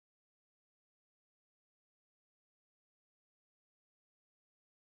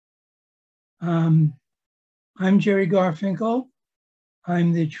I'm Jerry Garfinkel.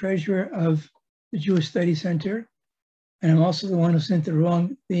 I'm the treasurer of the Jewish Study Center, and I'm also the one who sent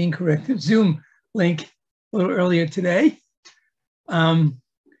the incorrect Zoom link a little earlier today.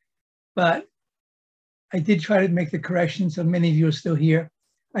 But I did try to make the correction, so many of you are still here.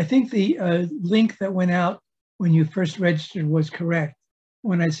 I think the link that went out when you first registered was correct.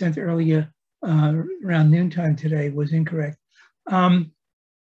 When I sent earlier around noontime today was incorrect.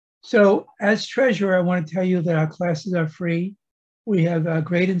 So as treasurer, I want to tell you that our classes are free. We have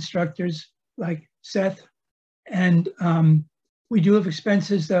great instructors like Seth, and we do have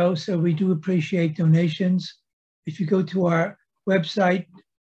expenses though, so we do appreciate donations. If you go to our website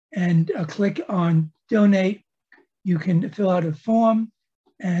and click on donate, you can fill out a form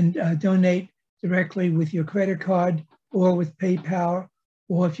and donate directly with your credit card or with PayPal,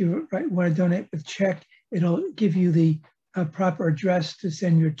 or if you want to donate with check, it'll give you the proper address to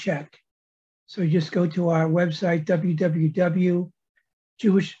send your check. So you just go to our website,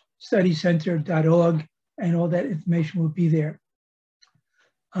 www.jewishstudycenter.org, and all that information will be there.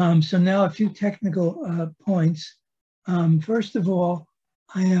 So now a few technical points. First of all,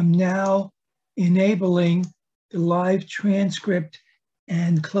 I am now enabling the live transcript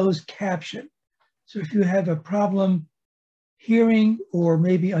and closed caption. So if you have a problem hearing or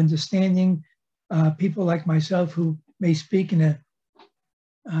maybe understanding people like myself who may speak in a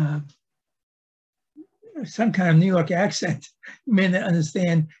some kind of New York accent, you may not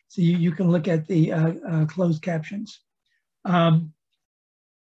understand, so you can look at the closed captions.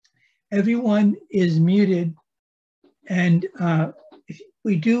 Everyone is muted, and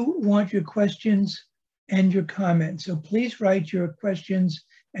we do want your questions and your comments. So please write your questions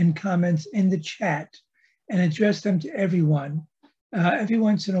and comments in the chat and address them to everyone. Every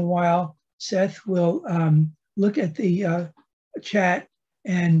once in a while, Seth will look at the chat,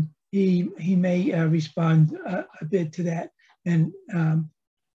 and he may respond a bit to that. And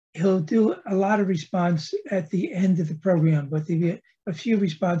he'll do a lot of response at the end of the program, but there'll be a few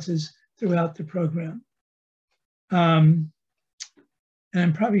responses throughout the program. And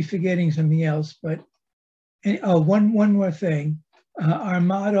I'm probably forgetting something else, but one more thing. Our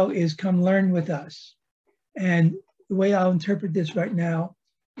motto is "Come learn with us." And the way I'll interpret this right now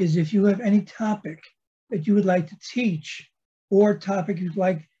is if you have any topic that you would like to teach or topic you'd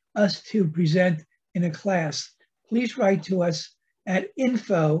like us to present in a class, please write to us at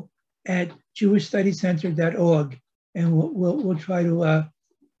info@jewishstudycenter.org, and we'll try to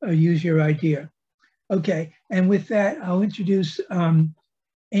use your idea. Okay, and with that, I'll introduce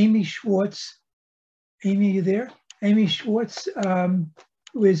Amy Schwartz. Amy, are you there? Amy Schwartz,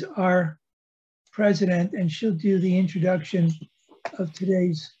 who is our president, and she'll do the introduction of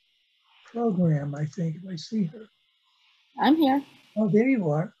today's program, I think, if I see her. I'm here. Oh, there you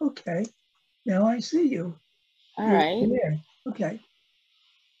are. Okay. Now I see you. All right. You're there. Okay.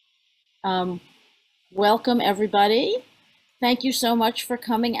 Welcome, everybody. Thank you so much for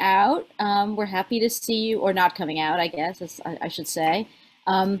coming out. We're happy to see you, or not coming out, I guess, I should say.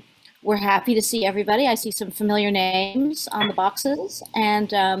 We're happy to see everybody. I see some familiar names on the boxes,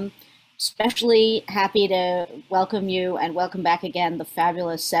 and especially happy to welcome you and welcome back again the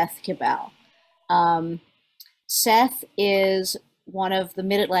fabulous Seth Kibel. Seth is one of the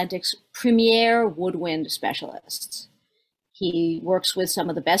Mid-Atlantic's premier woodwind specialists. He works with some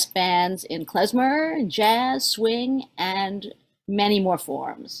of the best bands in klezmer, jazz, swing, and many more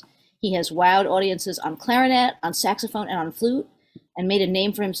forms. He has wowed audiences on clarinet, on saxophone, and on flute, and made a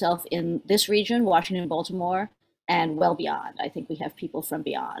name for himself in this region, Washington, Baltimore, and well beyond. I think we have people from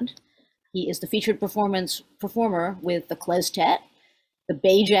beyond. He is the featured performer with the Kleztet, the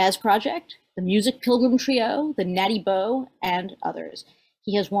Bay Jazz Project, the Music Pilgrim Trio, the Natty Bow, and others.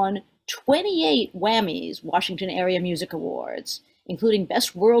 He has won 28 Whammys Washington Area Music Awards, including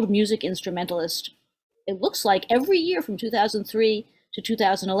Best World Music Instrumentalist, it looks like every year from 2003 to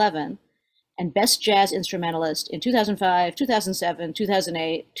 2011, and Best Jazz Instrumentalist in 2005, 2007,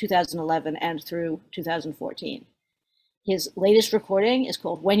 2008, 2011, and through 2014. His latest recording is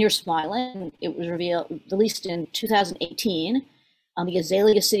called When You're Smiling. It was released in 2018 on the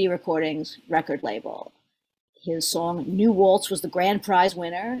Azalea City Recordings record label. His song New Waltz was the grand prize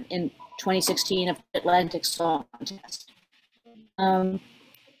winner in 2016 of the Atlantic Song Contest. When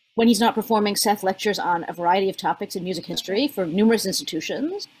he's not performing, Seth lectures on a variety of topics in music history for numerous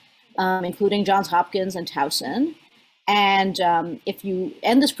institutions, including Johns Hopkins and Towson. And if you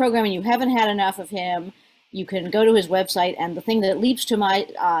end this program and you haven't had enough of him, you can go to his website, and the thing that leaps to my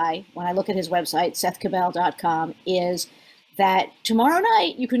eye when I look at his website, sethkibel.com, is that tomorrow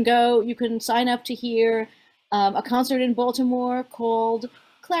night you can sign up to hear a concert in Baltimore called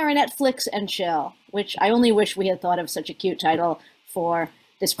Clarinet Flicks and Chill, which I only wish we had thought of such a cute title for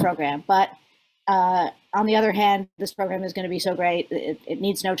this program. But on the other hand, this program is going to be so great, it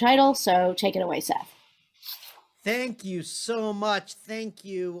needs no title, so take it away, Seth. Thank you so much. Thank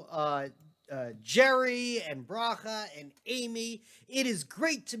you, Jerry and Bracha and Amy. It is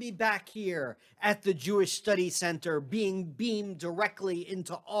great to be back here at the Jewish Study Center, being beamed directly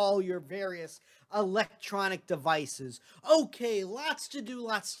into all your various electronic devices. Okay, lots to do,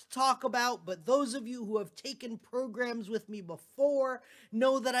 lots to talk about, but those of you who have taken programs with me before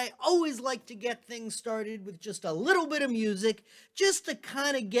know that I always like to get things started with just a little bit of music, just to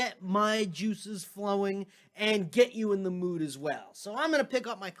kind of get my juices flowing and get you in the mood as well. So I'm going to pick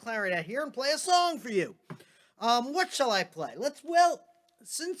up my clarinet here and play a song for you. What shall I play?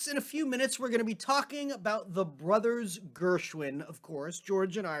 Since in a few minutes we're going to be talking about the brothers Gershwin, of course,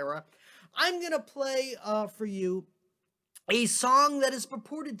 George and Ira, I'm going to play for you a song that is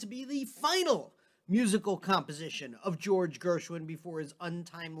purported to be the final musical composition of George Gershwin before his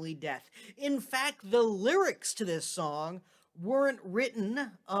untimely death. In fact, the lyrics to this song weren't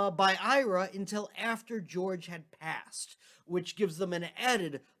written by Ira until after George had passed, which gives them an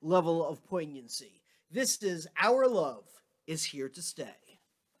added level of poignancy. This is Our Love Is Here to Stay.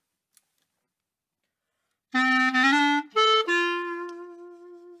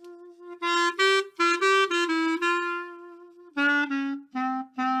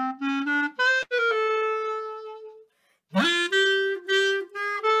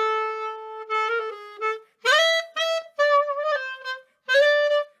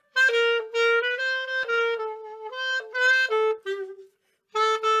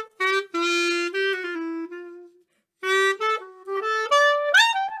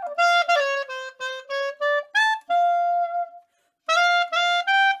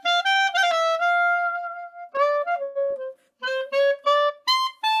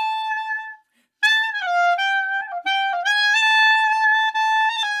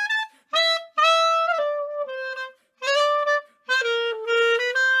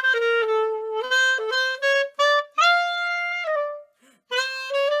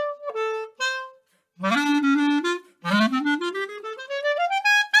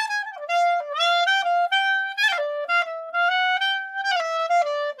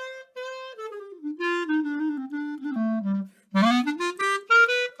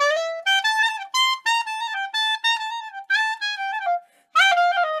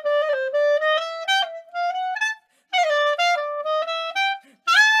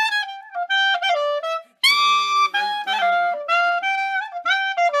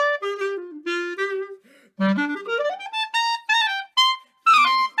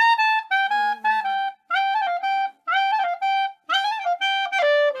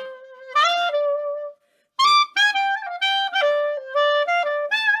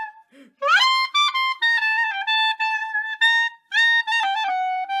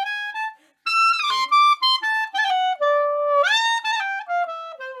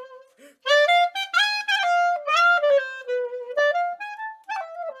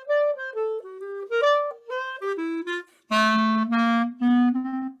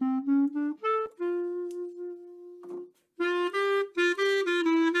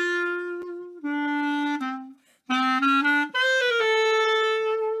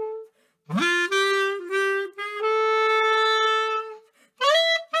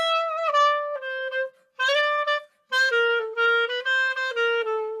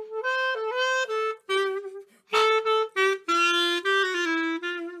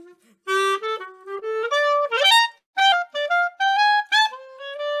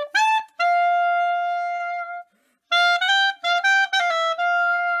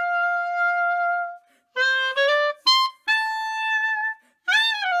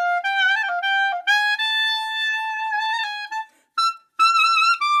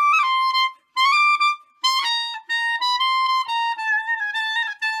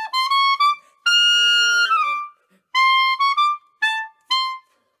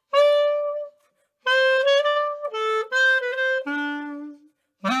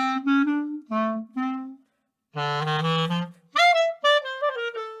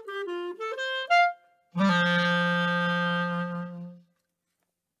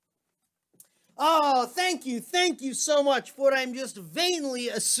 Oh, thank you so much for what I'm just vainly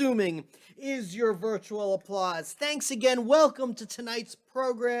assuming is your virtual applause. Thanks again, welcome to tonight's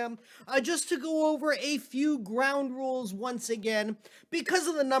program. Just to go over a few ground rules once again, because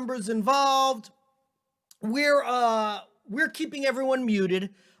of the numbers involved, we're keeping everyone muted.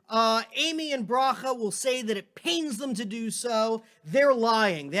 Amy and Bracha will say that it pains them to do so. They're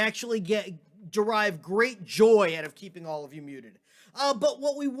lying. They actually derive great joy out of keeping all of you muted. But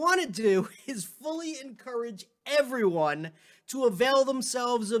what we want to do is fully encourage everyone to avail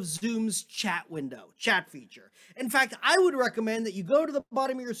themselves of Zoom's chat feature. In fact, I would recommend that you go to the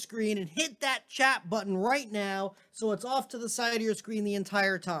bottom of your screen and hit that chat button right now so it's off to the side of your screen the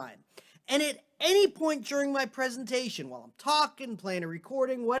entire time. And at any point during my presentation, while I'm talking, playing a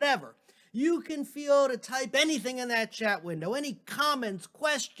recording, whatever, you can feel to type anything in that chat window, any comments,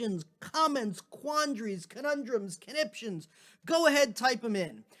 questions, comments, quandaries, conundrums, conniptions. Go ahead, type them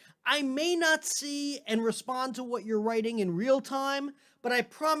in. I may not see and respond to what you're writing in real time, but I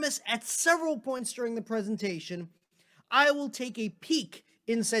promise at several points during the presentation, I will take a peek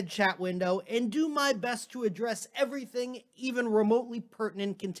in said chat window and do my best to address everything even remotely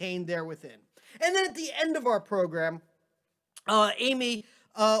pertinent contained there within. And then at the end of our program, Amy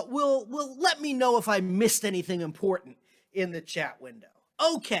will let me know if I missed anything important in the chat window.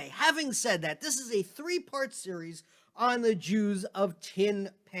 Okay, having said that, this is a 3-part series on the Jews of Tin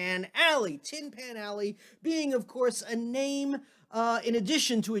Pan Alley. Tin Pan Alley being, of course, a name in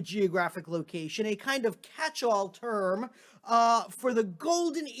addition to a geographic location, a kind of catch-all term for the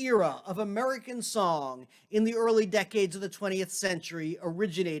golden era of American song in the early decades of the 20th century,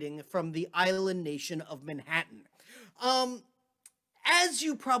 originating from the island nation of Manhattan. As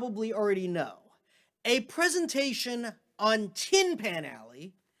you probably already know, a presentation on Tin Pan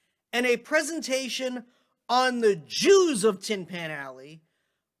Alley and a presentation on the Jews of Tin Pan Alley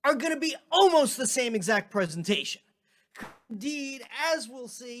are going to be almost the same exact presentation. Indeed, as we'll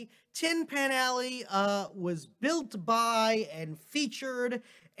see, Tin Pan Alley was built by and featured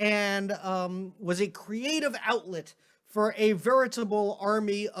and was a creative outlet for a veritable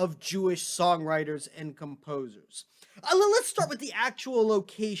army of Jewish songwriters and composers. Let's start with the actual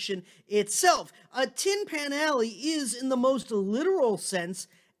location itself. Tin Pan Alley is, in the most literal sense,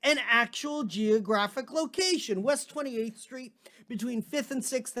 an actual geographic location. West 28th Street between 5th and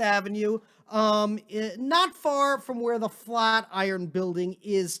 6th Avenue, not far from where the Flatiron Building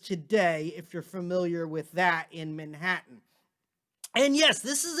is today, if you're familiar with that in Manhattan. And yes,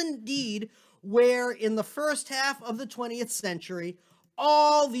 this is indeed where in the first half of the 20th century,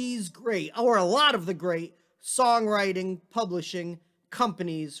 all these great, or a lot of the great, songwriting, publishing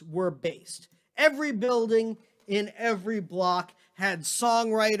companies were based. Every building in every block had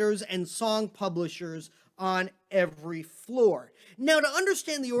songwriters and song publishers on every floor. Now, to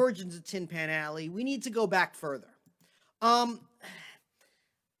understand the origins of Tin Pan Alley, we need to go back further. One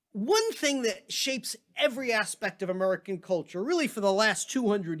thing that shapes every aspect of American culture, really for the last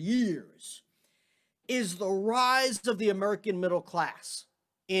 200 years, is the rise of the American middle class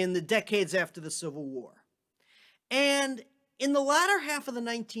in the decades after the Civil War. And in the latter half of the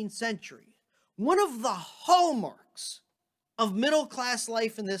 19th century, one of the hallmarks of middle-class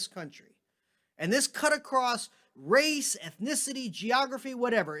life in this country, and this cut across race, ethnicity, geography,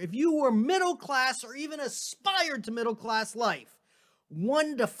 whatever, if you were middle class or even aspired to middle-class life,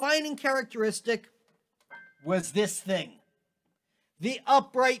 one defining characteristic was this thing, the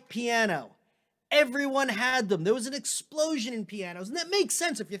upright piano. Everyone had them. There was an explosion in pianos, and that makes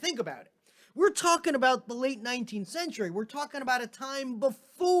sense if you think about it. We're talking about the late 19th century. We're talking about a time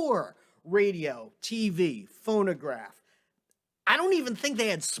before radio, TV, phonograph. I don't even think they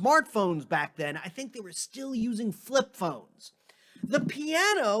had smartphones back then. I think they were still using flip phones. The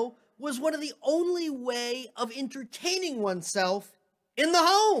piano was one of the only way of entertaining oneself in the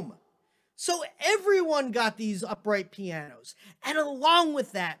home. So everyone got these upright pianos. And along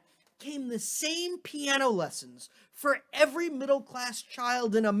with that came the same piano lessons for every middle-class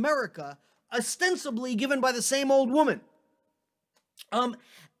child in America, ostensibly given by the same old woman.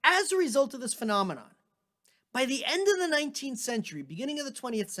 As a result of this phenomenon, by the end of the 19th century, beginning of the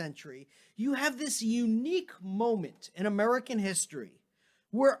 20th century, you have this unique moment in American history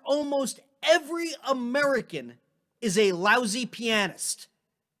where almost every American is a lousy pianist.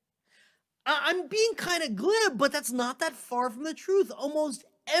 I'm being kind of glib, but that's not that far from the truth. Almost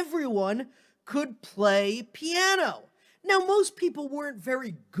everyone could play piano. Now, most people weren't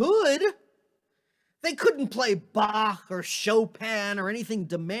very good. They couldn't play Bach or Chopin or anything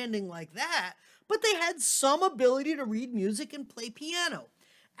demanding like that, but they had some ability to read music and play piano.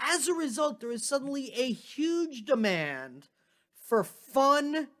 As a result, there is suddenly a huge demand for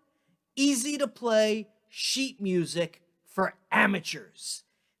fun, easy-to-play sheet music for amateurs.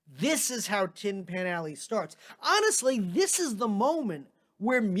 This is how Tin Pan Alley starts. Honestly, this is the moment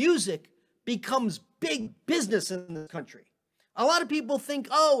where music becomes big business in this country. A lot of people think,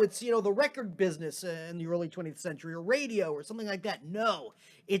 oh, it's, the record business in the early 20th century or radio or something like that. No,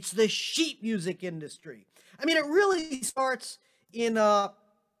 it's the sheet music industry. I mean, it really starts in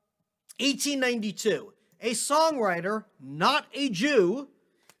 1892. a songwriter, not a Jew,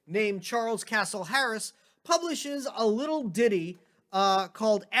 named Charles Castle Harris, publishes a little ditty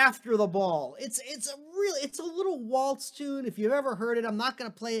called After the Ball. It's a little waltz tune. If you've ever heard it, I'm not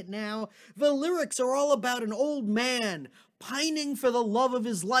going to play it now. The lyrics are all about an old man pining for the love of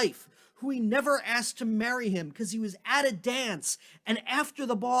his life, who he never asked to marry him because he was at a dance, and after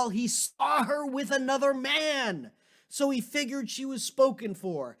the ball he saw her with another man. So he figured she was spoken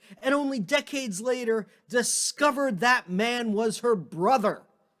for, and only decades later discovered that man was her brother.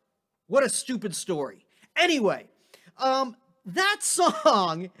 What a stupid story. Anyway, that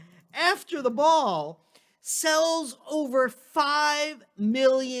song, After the Ball, sells over 5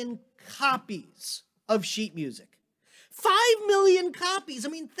 million copies of sheet music. 5 million copies. I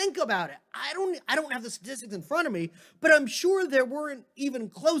mean, think about it. I don't have the statistics in front of me, but I'm sure there weren't even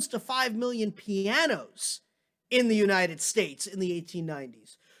close to 5 million pianos in the United States in the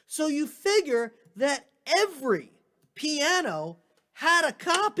 1890s. So you figure that every piano had a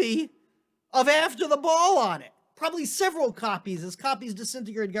copy of After the Ball on it. Probably several copies, as copies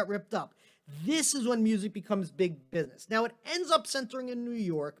disintegrated, got ripped up. This is when music becomes big business. Now, it ends up centering in New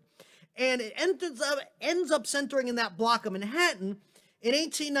York, and it ends up centering in that block of Manhattan in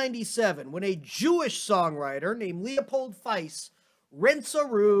 1897, when a Jewish songwriter named Leopold Feiss rents a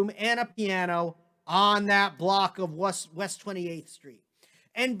room and a piano on that block of West 28th Street.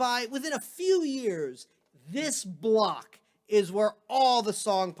 And within a few years, this block is where all the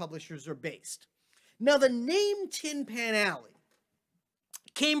song publishers are based. Now, the name Tin Pan Alley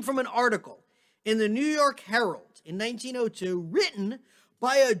came from an article in the New York Herald in 1902, written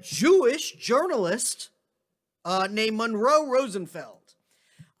by a Jewish journalist named Monroe Rosenfeld.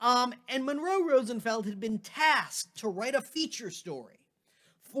 And Monroe Rosenfeld had been tasked to write a feature story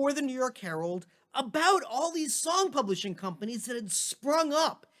for the New York Herald about all these song publishing companies that had sprung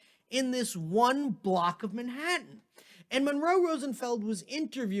up in this one block of Manhattan. And Monroe Rosenfeld was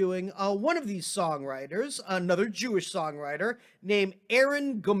interviewing one of these songwriters, another Jewish songwriter named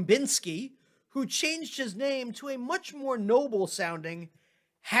Aaron Gombinsky, who changed his name to a much more noble sounding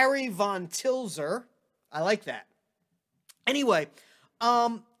Harry von Tilzer. I like that. Anyway,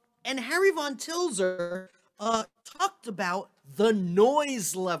 and Harry von Tilzer talked about the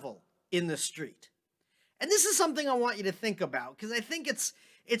noise level in the street. And this is something I want you to think about, because I think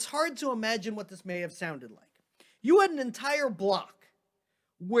it's hard to imagine what this may have sounded like. You had an entire block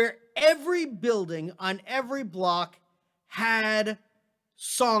where every building on every block had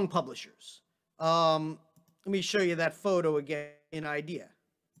song publishers. Let me show you that photo again, an idea.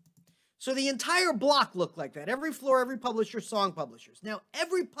 So the entire block looked like that. Every floor, every publisher, song publishers. Now,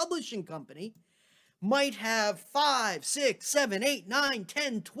 every publishing company might have 5, 6, 7, 8, 9,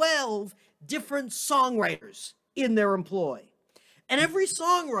 10, 12 different songwriters in their employ. And every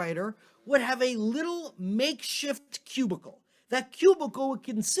songwriter would have a little makeshift cubicle. That cubicle would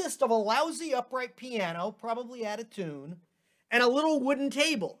consist of a lousy upright piano, probably out of tune, and a little wooden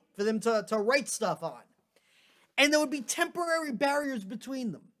table for them to write stuff on. And there would be temporary barriers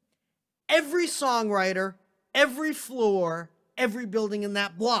between them. Every songwriter, every floor, every building in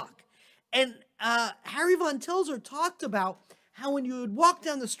that block. And Harry von Tilzer talked about how when you would walk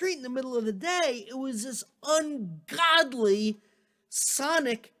down the street in the middle of the day, it was this ungodly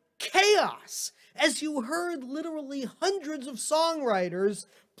sonic chaos, as you heard literally hundreds of songwriters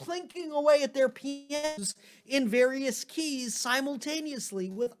plinking away at their pianos in various keys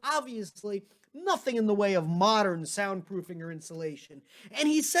simultaneously, with obviously nothing in the way of modern soundproofing or insulation. And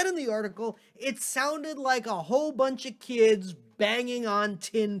he said in the article, it sounded like a whole bunch of kids banging on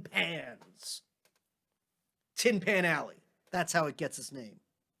tin pans. Tin Pan Alley. That's how it gets its name.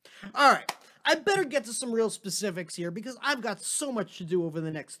 All right. I better get to some real specifics here, because I've got so much to do over the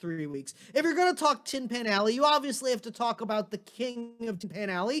next 3 weeks. If you're going to talk Tin Pan Alley, you obviously have to talk about the king of Tin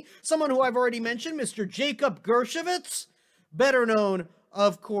Pan Alley, someone who I've already mentioned, Mr. Jacob Gershwin, better known,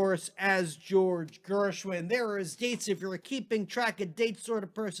 of course, as George Gershwin. There are his dates, if you're a keeping track of dates sort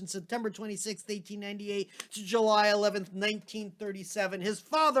of person: September 26th, 1898 to July 11th, 1937. His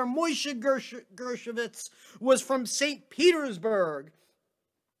father, Moishe Gershwin, was from St. Petersburg.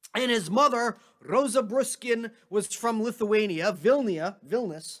 And his mother, Rosa Bruskin, was from Lithuania,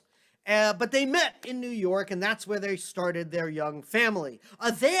 Vilnius. But they met in New York, and that's where they started their young family.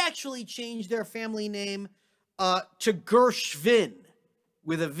 They actually changed their family name to Gershwin,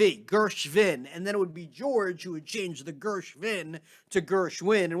 with a V, Gershwin. And then it would be George who would change the Gershwin to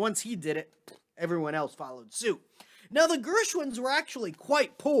Gershwin. And once he did it, everyone else followed suit. Now, the Gershwins were actually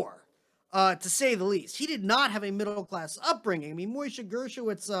quite poor, to say the least. He did not have a middle-class upbringing. I mean, Moishe Gershwin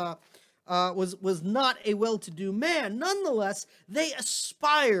was not a well-to-do man. Nonetheless, they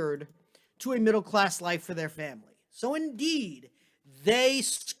aspired to a middle-class life for their family. So indeed, they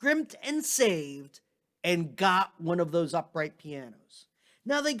scrimped and saved and got one of those upright pianos.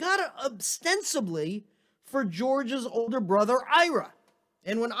 Now, they got it ostensibly for George's older brother, Ira.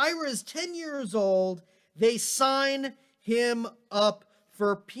 And when Ira is 10 years old, they sign him up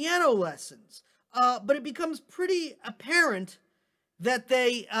for piano lessons. But it becomes pretty apparent that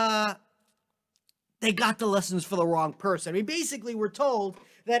they got the lessons for the wrong person. I mean, basically, we're told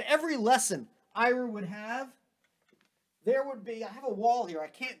that every lesson Ira would have, there would be, I have a wall here, I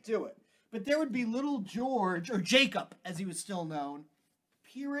can't do it, but there would be little George, or Jacob, as he was still known,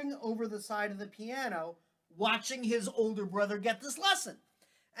 peering over the side of the piano, watching his older brother get this lesson.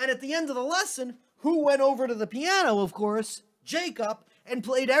 And at the end of the lesson, who went over to the piano, of course? Jacob, and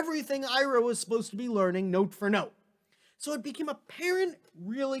played everything Ira was supposed to be learning, note for note. So it became apparent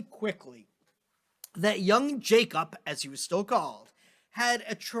really quickly that young Jacob, as he was still called, had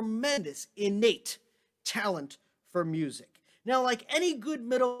a tremendous innate talent for music. Now, like any good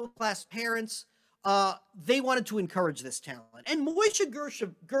middle-class parents, they wanted to encourage this talent. And Moishe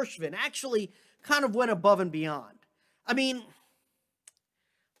Gershwin actually kind of went above and beyond. I mean,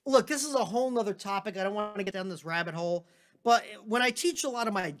 look, this is a whole nother topic. I don't want to get down this rabbit hole. But when I teach a lot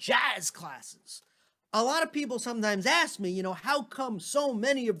of my jazz classes, a lot of people sometimes ask me, you know, how come so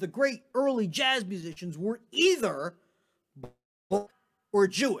many of the great early jazz musicians were either black or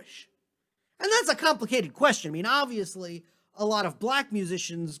Jewish? And that's a complicated question. I mean, obviously, a lot of black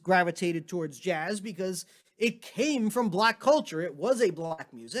musicians gravitated towards jazz because it came from black culture. It was a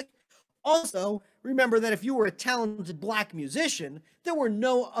black music. Also, remember that if you were a talented black musician, there were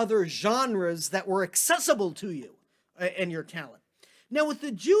no other genres that were accessible to you and your talent. Now, with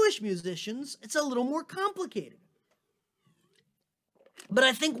the Jewish musicians, it's a little more complicated. But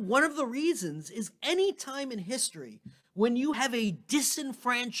I think one of the reasons is any time in history when you have a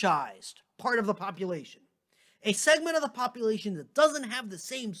disenfranchised part of the population, a segment of the population that doesn't have the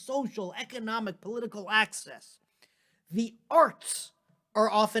same social, economic, political access, the arts are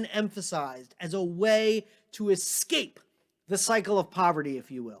often emphasized as a way to escape the cycle of poverty,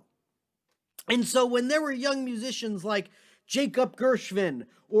 if you will. And so when there were young musicians like Jacob Gershwin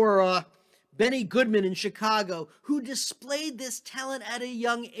or Benny Goodman in Chicago who displayed this talent at a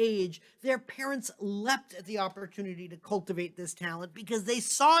young age, their parents leapt at the opportunity to cultivate this talent because they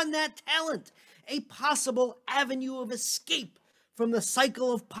saw in that talent a possible avenue of escape from the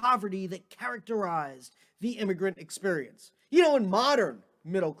cycle of poverty that characterized the immigrant experience. You know, in modern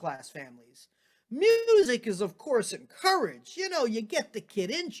middle-class families, music is, of course, encouraged. You know, you get the kid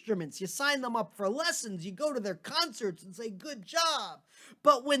instruments, you sign them up for lessons, you go to their concerts and say, good job.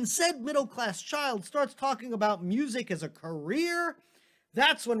 But when said middle-class child starts talking about music as a career,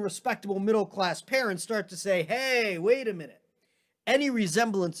 that's when respectable middle-class parents start to say, hey, wait a minute. Any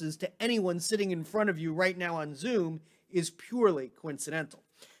resemblances to anyone sitting in front of you right now on Zoom is purely coincidental.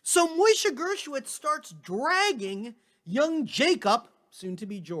 So Moishe Gershwin starts dragging young Jacob, soon to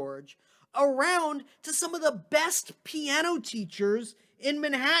be George, around to some of the best piano teachers in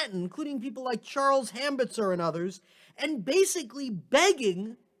Manhattan, including people like Charles Hambitzer and others, and basically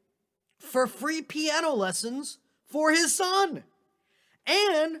begging for free piano lessons for his son.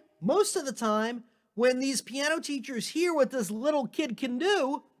 And most of the time, when these piano teachers hear what this little kid can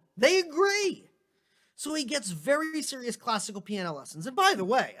do, they agree. So he gets very serious classical piano lessons. And by the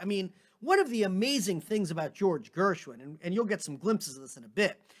way, I mean, one of the amazing things about George Gershwin, and you'll get some glimpses of this in a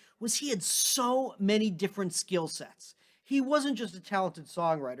bit, was he had so many different skill sets. He wasn't just a talented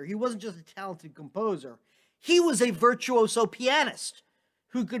songwriter. He wasn't just a talented composer. He was a virtuoso pianist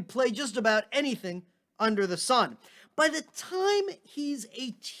who could play just about anything under the sun. By the time he's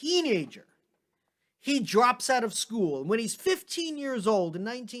a teenager, he drops out of school. And when he's 15 years old in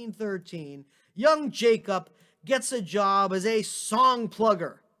 1913, young Jacob gets a job as a song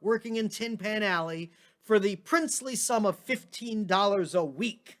plugger, working in Tin Pan Alley for the princely sum of $15 a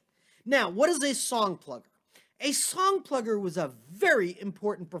week. Now, what is a song plugger? A song plugger was a very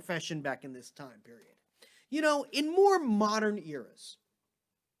important profession back in this time period. You know, in more modern eras,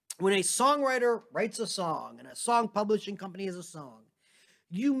 when a songwriter writes a song and a song publishing company has a song,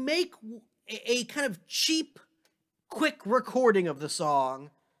 you make a kind of cheap, quick recording of the song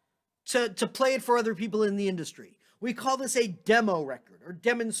to play it for other people in the industry. We call this a demo record or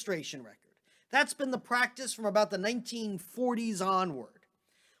demonstration record. That's been the practice from about the 1940s onward.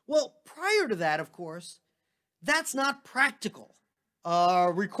 Well, prior to that, of course, that's not practical.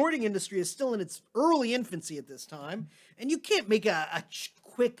 Recording industry is still in its early infancy at this time, and you can't make a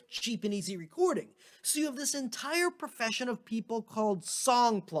quick, cheap, and easy recording. So you have this entire profession of people called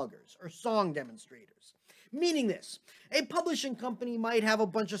song pluggers or song demonstrators. Meaning this, a publishing company might have a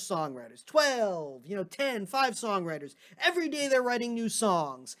bunch of songwriters, 12, 10, 5 songwriters. Every day they're writing new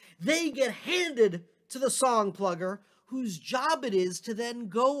songs. They get handed to the song plugger, whose job it is to then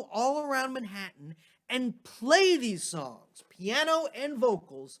go all around Manhattan and play these songs, piano and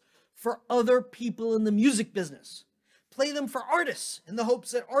vocals, for other people in the music business. Play them for artists in the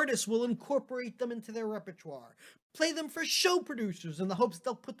hopes that artists will incorporate them into their repertoire. Play them for show producers in the hopes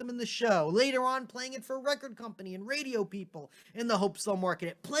they'll put them in the show. Later on, playing it for a record company and radio people in the hopes they'll market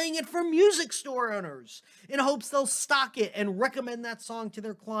it. Playing it for music store owners in hopes they'll stock it and recommend that song to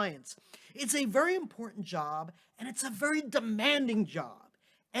their clients. It's a very important job, and it's a very demanding job.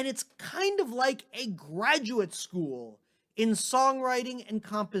 And it's kind of like a graduate school in songwriting and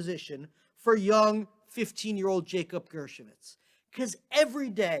composition for young 15-year-old Jacob Gershwin. Because every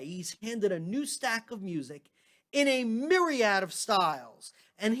day he's handed a new stack of music in a myriad of styles,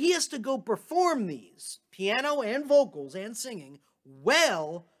 and he has to go perform these, piano and vocals and singing,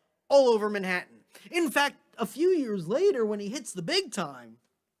 well, all over Manhattan. In fact, a few years later, when he hits the big time,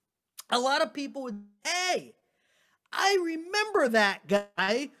 a lot of people would say, hey, I remember that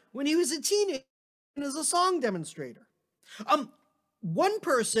guy when he was a teenager and as a song demonstrator. One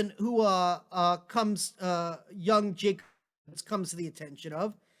person who young Jacob comes to the attention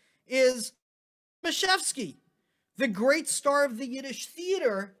of is Tomaszewski, the great star of the Yiddish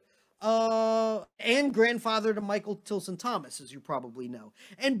theater and grandfather to Michael Tilson Thomas, as you probably know.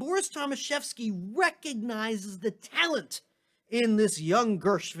 And Boris Tomaszewski recognizes the talent in this young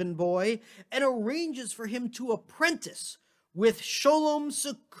Gershwin boy and arranges for him to apprentice with Sholom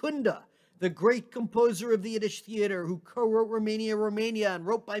Secunda, the great composer of the Yiddish theater who co-wrote Romania, Romania, and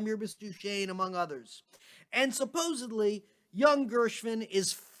wrote by Mirbis Duchesne, among others. And supposedly, young Gershwin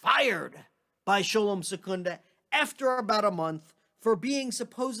is fired by Sholom Secunda after about a month for being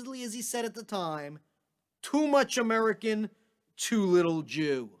supposedly, as he said at the time, too much American, too little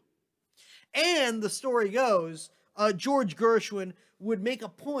Jew. And the story goes, George Gershwin would make a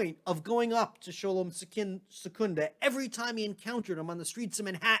point of going up to Sholom Secunda every time he encountered him on the streets of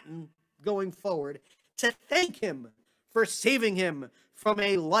Manhattan going forward to thank him for saving him from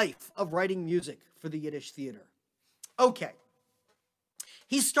a life of writing music for the Yiddish theater. Okay.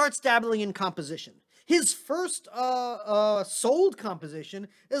 He starts dabbling in composition. His first sold composition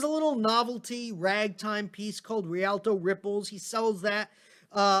is a little novelty ragtime piece called Rialto Ripples. He sells that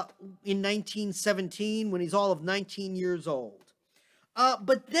in 1917 when he's all of 19 years old.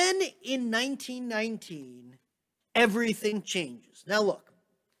 But then in 1919, everything changes. Now look,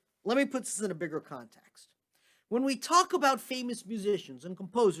 let me put this in a bigger context. When we talk about famous musicians and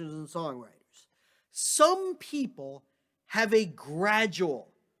composers and songwriters, some people have a gradual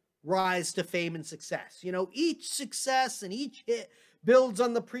rise to fame and success. You know, each success and each hit builds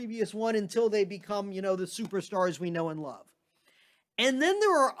on the previous one until they become, you know, the superstars we know and love. And then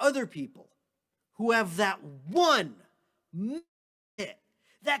there are other people who have that one hit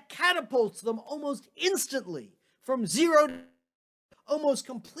that catapults them almost instantly from zero to almost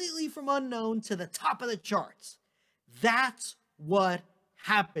completely from unknown to the top of the charts. That's what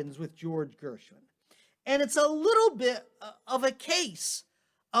happens with George Gershwin. And it's a little bit of a case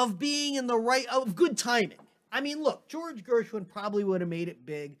of being in the right, of good timing. I mean, look, George Gershwin probably would have made it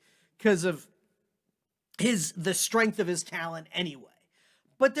big because of the strength of his talent anyway.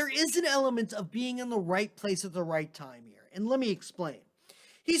 But there is an element of being in the right place at the right time here. And let me explain.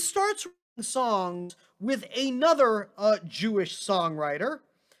 He starts writing songs with another Jewish songwriter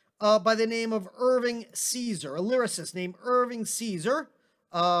by the name of Irving Caesar, a lyricist named Irving Caesar,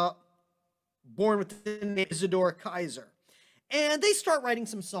 born with the name Isidore Kaiser. And they start writing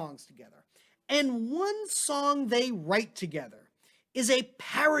some songs together. And one song they write together is a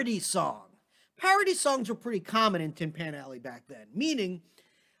parody song. Parody songs were pretty common in Tin Pan Alley back then, meaning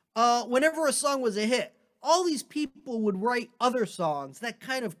whenever a song was a hit, all these people would write other songs that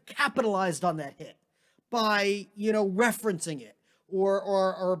kind of capitalized on that hit by, you know, referencing it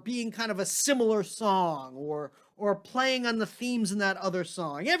or being kind of a similar song or playing on the themes in that other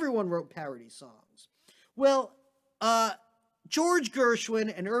song. Everyone wrote parody songs. Well, George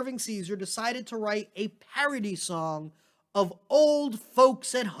Gershwin and Irving Caesar decided to write a parody song of Old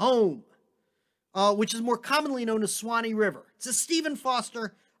Folks at Home, which is more commonly known as Swanee River. It's a Stephen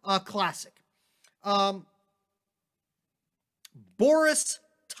Foster classic. Boris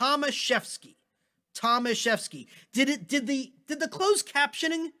Tomaszewski. Did the closed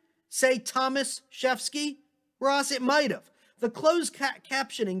captioning say Thomas Shefsky? Ross, it might have. The closed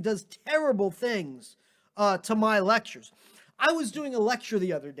captioning does terrible things to my lectures. I was doing a lecture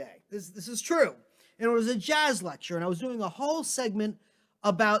the other day. This is true. And it was a jazz lecture, and I was doing a whole segment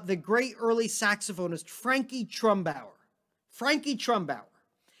about the great early saxophonist Frankie Trumbauer. Frankie Trumbauer.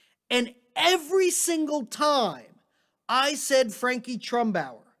 And every single time I said Frankie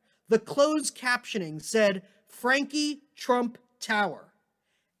Trumbauer, the closed captioning said Frankie Trump Tower.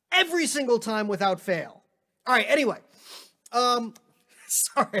 Every single time without fail. All right, anyway.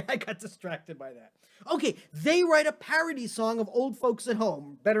 Sorry, I got distracted by that. Okay, they write a parody song of Old Folks at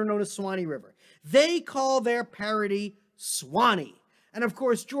Home, better known as Swanee River. They call their parody Swanee. And of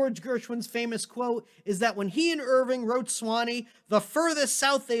course, George Gershwin's famous quote is that when he and Irving wrote Swanee, the furthest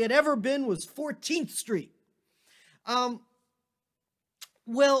south they had ever been was 14th Street.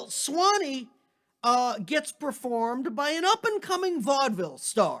 Well, Swanee gets performed by an up-and-coming vaudeville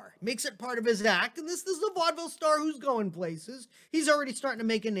star. Makes it part of his act, and this is a vaudeville star who's going places. He's already starting to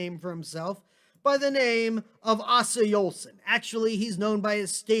make a name for himself by the name of Asa Jolson. Actually, he's known by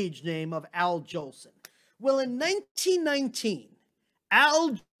his stage name of Al Jolson. Well, in 1919,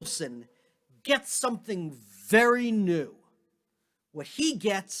 Al Jolson gets something very new. What he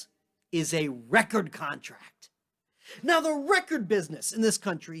gets is a record contract. Now, the record business in this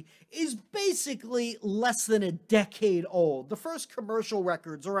country is basically less than a decade old. The first commercial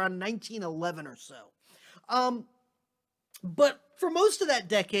records around 1911 or so. But for most of that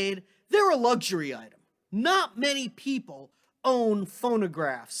decade, they're a luxury item. Not many people own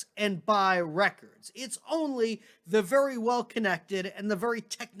phonographs and buy records. It's only the very well-connected and the very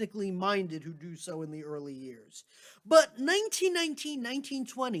technically minded who do so in the early years. But 1919,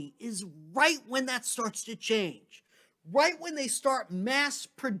 1920 is right when that starts to change. Right when they start mass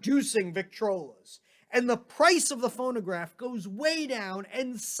producing Victrolas. And the price of the phonograph goes way down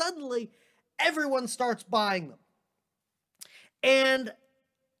and suddenly everyone starts buying them. And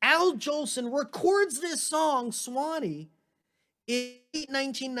Al Jolson records this song, Swanee, in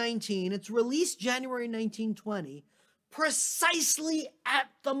 1919. It's released January 1920, precisely at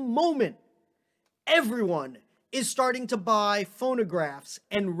the moment everyone is starting to buy phonographs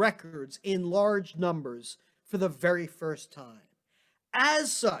and records in large numbers for the very first time.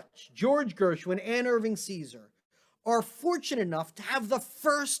 As such, George Gershwin and Irving Caesar are fortunate enough to have the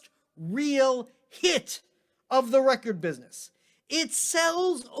first real hit of the record business. It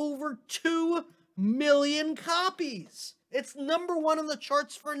sells over 2 million copies. It's #1 on the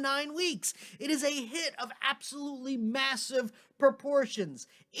charts for 9 weeks. It is a hit of absolutely massive proportions.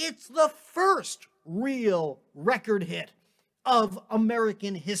 It's the first real record hit of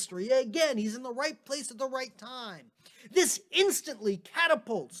American history. Again, he's in the right place at the right time. This instantly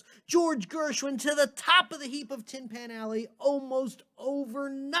catapults George Gershwin to the top of the heap of Tin Pan Alley almost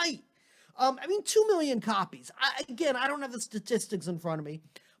overnight. 2 million copies. Again, I don't have the statistics in front of me,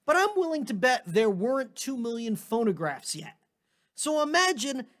 but I'm willing to bet there weren't 2 million phonographs yet. So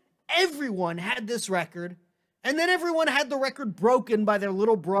imagine everyone had this record, and then everyone had the record broken by their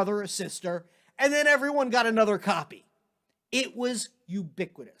little brother or sister, and then everyone got another copy. It was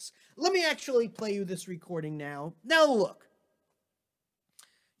ubiquitous. Let me actually play you this recording now. Now look,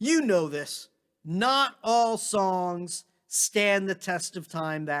 you know this. Not all songs stand the test of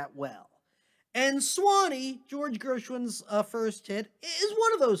time that well. And Swanee, George Gershwin's first hit, is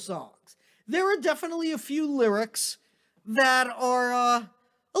one of those songs. There are definitely a few lyrics that are a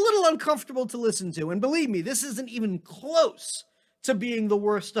little uncomfortable to listen to. And believe me, this isn't even close to being the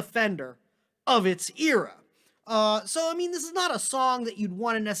worst offender of its era. This is not a song that you'd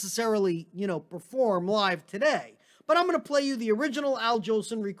want to necessarily, perform live today. But I'm going to play you the original Al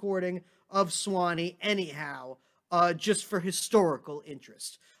Jolson recording of Swanee anyhow, just for historical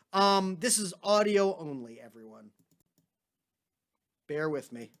interest. This is audio only, everyone. Bear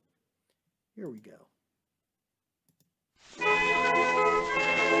with me. Here we go.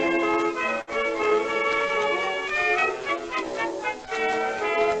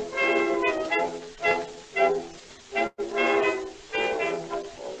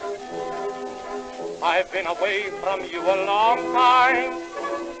 I've been away from you a long time.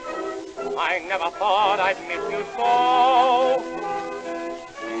 I never thought I'd miss you so.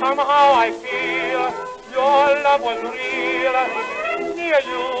 Somehow I feel your love was real. Near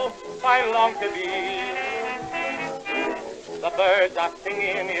you I long to be. The birds are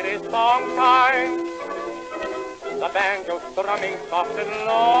singing, it is song time. The banjo strumming soft and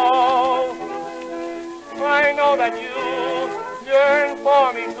low. I know that you yearn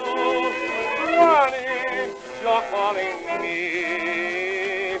for me too. Swanee, you're calling me.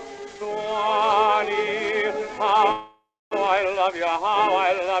 Swanee, how I love you, how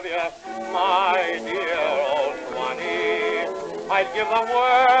I love you, my dear old Swanee. I'd give the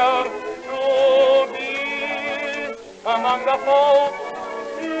world to be among the folks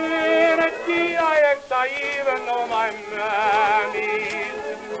I even know my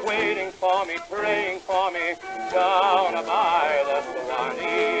mammy's waiting for me, praying for me down by the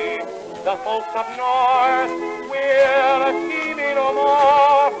Swanee. The folks up north will see me no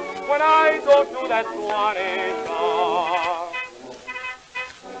more when I go to that Swanee shore.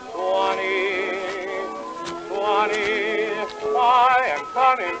 Swanee, Swanee, I am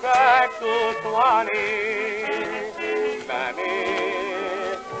coming back to Swanee. Mammy,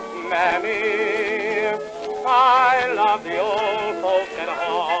 Mammy, I love the old folks at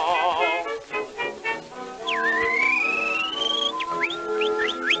home.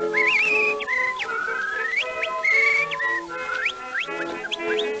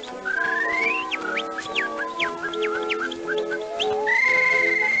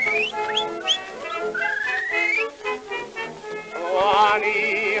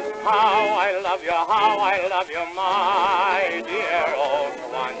 Swanee, how I love you, my dear old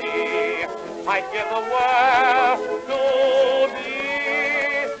Swanee. I'd give the world to be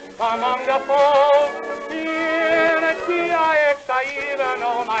among the folks in TIX. I even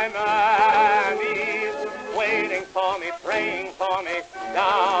know my mammy's waiting for me, praying for me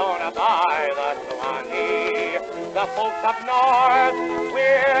down by the Swanee. The folks up north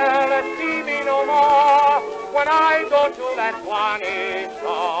will see me no more when I go to that Swanee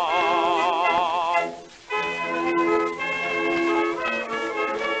shore.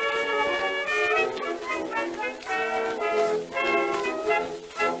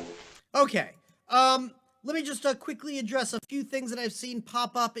 Okay, let me just quickly address a few things that I've seen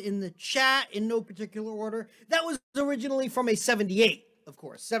pop up in the chat in no particular order. That was originally from a 78, of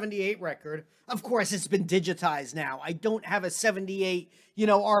course, 78 record. Of course, it's been digitized now. I don't have a 78,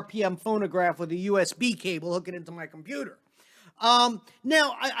 RPM phonograph with a USB cable hooking into my computer.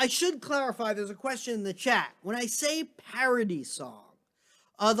 Now, I should clarify, there's a question in the chat. When I say parody song,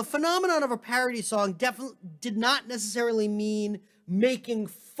 the phenomenon of a parody song definitely did not necessarily mean making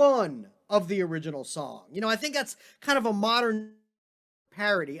fun of the original song. I think that's kind of a modern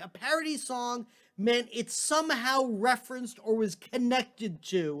parody. A parody song meant it somehow referenced or was connected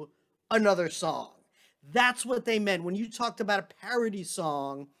to another song. That's what they meant. When you talked about a parody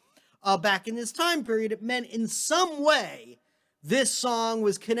song back in this time period, it meant in some way this song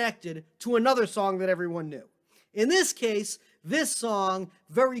was connected to another song that everyone knew. In this case, this song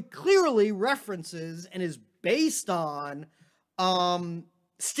very clearly references and is based on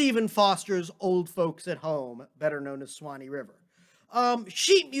Stephen Foster's Old Folks at Home, better known as Swanee River.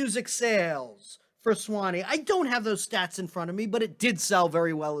 Sheet music sales for Swanee. I don't have those stats in front of me, but it did sell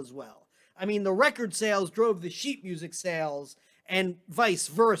very well as well. I mean, the record sales drove the sheet music sales and vice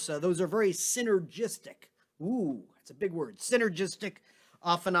versa. Those are very synergistic. Ooh, that's a big word. Synergistic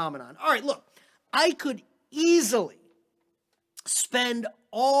phenomenon. All right, look, I could easily spend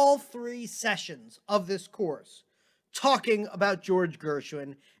all 3 sessions of this course talking about George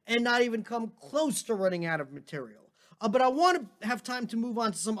Gershwin and not even come close to running out of material. But I want to have time to move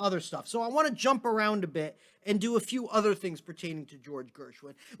on to some other stuff. So I want to jump around a bit and do a few other things pertaining to George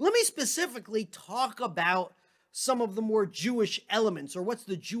Gershwin. Let me specifically talk about some of the more Jewish elements, or what's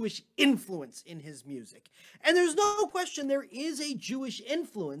the Jewish influence in his music. And there's no question there is a Jewish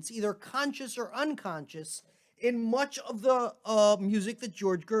influence, either conscious or unconscious, in much of the music that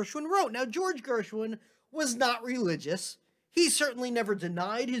George Gershwin wrote. Now, George Gershwin was not religious. He certainly never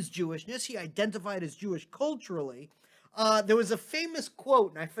denied his Jewishness. He identified as Jewish culturally. There was a famous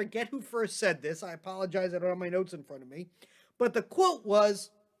quote, and I forget who first said this. I apologize, I don't have my notes in front of me. But the quote was,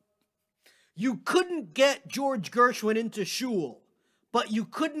 "You couldn't get George Gershwin into shul, but you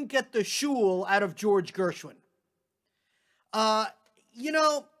couldn't get the shul out of George Gershwin."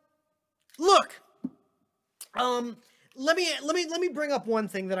 Look, let me bring up one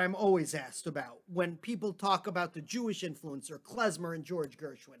thing that I'm always asked about when people talk about the Jewish influencer klezmer and George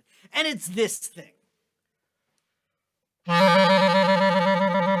Gershwin, and it's this thing.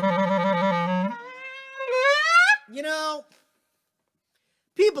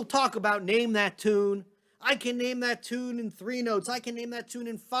 People talk about name that tune. I can name that tune in 3 notes. I can name that tune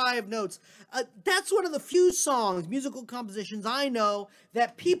in 5 notes. That's one of the few songs, musical compositions I know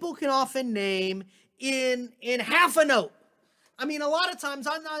that people can often name in half a note. I mean, a lot of times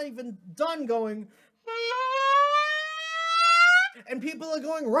I'm not even done going, and people are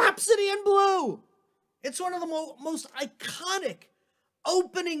going Rhapsody in Blue. It's one of the most iconic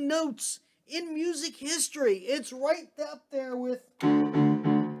opening notes in music history. It's right up there with...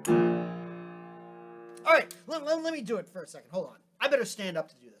 All right, let me do it for a second. Hold on. I better stand up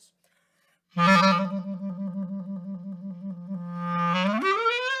to do this.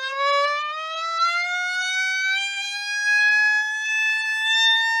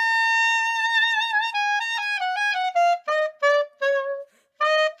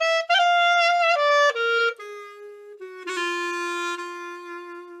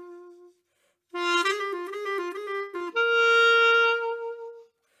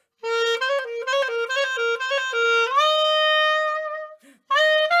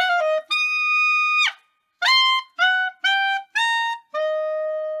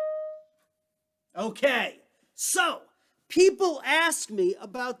 Okay, so people ask me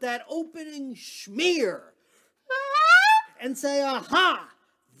about that opening schmear and say, aha,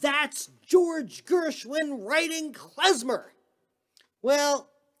 that's George Gershwin writing klezmer. Well,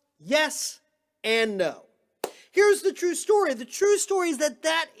 yes and no. Here's the true story. The true story is that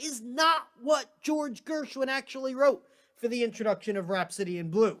that is not what George Gershwin actually wrote for the introduction of Rhapsody in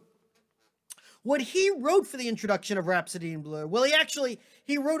Blue. What he wrote for the introduction of Rhapsody in Blue, well,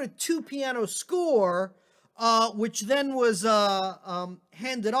 he wrote a 2-piano score, which then was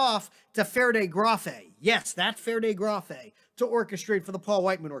handed off to Ferde Grafé. Yes, that Ferde Grafé, to orchestrate for the Paul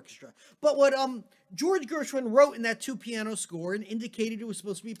Whiteman Orchestra. But what George Gershwin wrote in that 2-piano score and indicated it was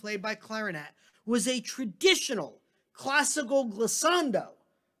supposed to be played by clarinet was a traditional classical glissando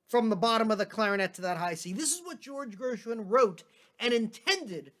from the bottom of the clarinet to that high C. This is what George Gershwin wrote and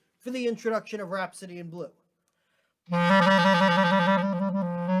intended for the introduction of Rhapsody in Blue.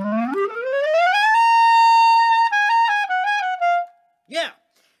 Yeah,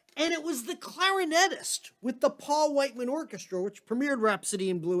 and it was the clarinetist with the Paul Whiteman Orchestra, which premiered Rhapsody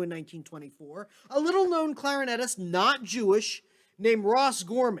in Blue in 1924, a little-known clarinetist, not Jewish, named Ross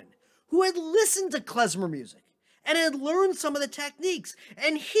Gorman, who had listened to klezmer music and had learned some of the techniques,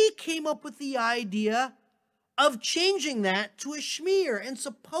 and he came up with the idea of changing that to a schmear. And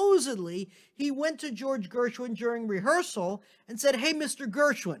supposedly, he went to George Gershwin during rehearsal and said, hey, Mr.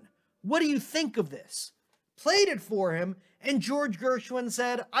 Gershwin, what do you think of this? Played it for him, and George Gershwin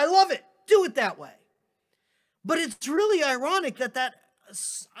said, I love it, do it that way. But it's really ironic that that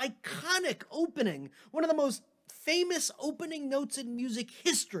iconic opening, one of the most famous opening notes in music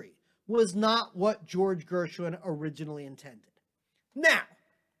history, was not what George Gershwin originally intended. Now,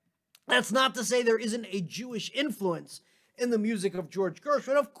 that's not to say there isn't a Jewish influence in the music of George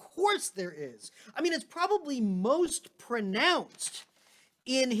Gershwin. Of course there is. I mean, it's probably most pronounced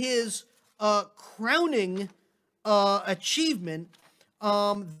in his crowning achievement,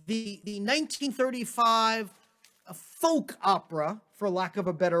 the 1935 folk opera, for lack of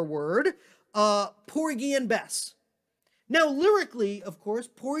a better word, Porgy and Bess. Now, lyrically, of course,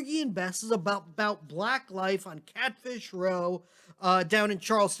 Porgy and Bess is about black life on Catfish Row down in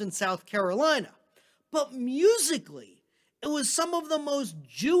Charleston, South Carolina. But musically, it was some of the most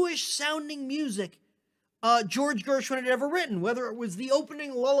Jewish-sounding music George Gershwin had ever written, whether it was the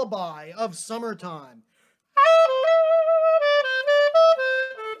opening lullaby of Summertime,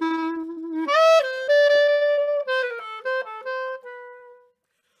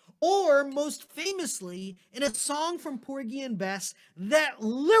 or most famously in a song from Porgy and Bess that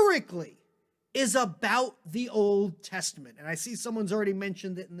lyrically is about the Old Testament. And I see someone's already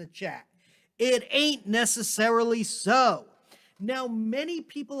mentioned it in the chat. It ain't necessarily so. Now, many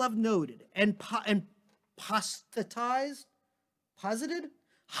people have noted and hypothesized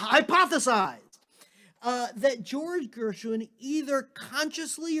that George Gershwin either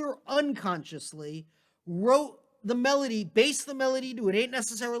consciously or unconsciously wrote the melody, based the melody to It Ain't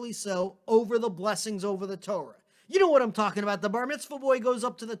Necessarily So over the blessings over the Torah. You know what I'm talking about. The bar mitzvah boy goes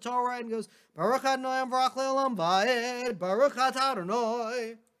up to the Torah and goes, Baruch Adonai Amvrach Le'olam Va'ed, Baruch Atah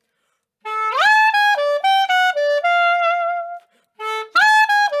Adonai.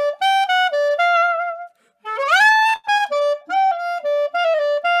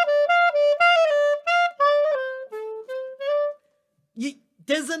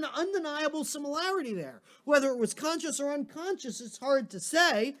 There's an undeniable similarity there. Whether it was conscious or unconscious, it's hard to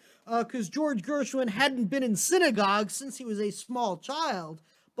say, because George Gershwin hadn't been in synagogue since he was a small child,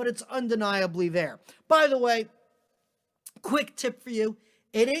 but it's undeniably there. By the way, quick tip for you,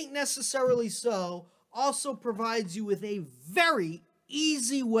 It Ain't Necessarily So also provides you with a very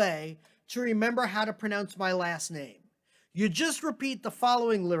easy way to remember how to pronounce my last name. You just repeat the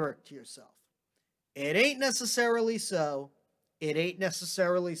following lyric to yourself. It ain't necessarily so. It ain't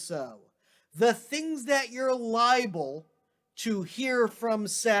necessarily so. The things that you're liable to hear from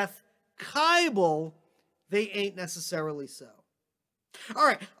Seth Kibel, they ain't necessarily so. All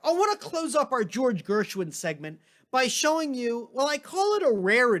right, I want to close up our George Gershwin segment by showing you, well, I call it a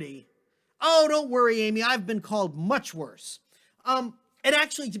rarity. Oh, don't worry, Amy, I've been called much worse. And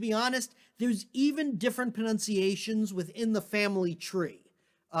actually, to be honest, there's even different pronunciations within the family tree.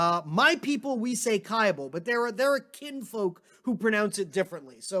 My people, we say Kibel, but there are kinfolk who pronounce it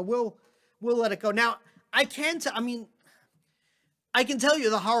differently. So we'll let it go. Now, I can tell you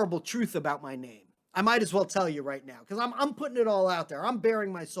the horrible truth about my name. I might as well tell you right now, because I'm putting it all out there. I'm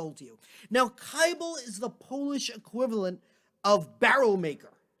bearing my soul to you. Now, Kibel is the Polish equivalent of barrel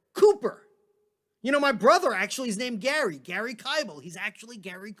maker, Cooper. You know, my brother actually is named Gary Kibel. He's actually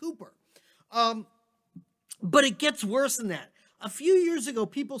Gary Cooper. But it gets worse than that. A few years ago,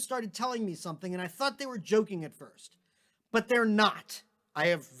 people started telling me something, and I thought they were joking at first, but they're not. I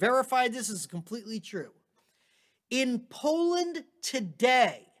have verified this is completely true. In Poland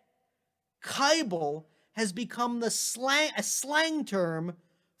today, Kibel has become a slang term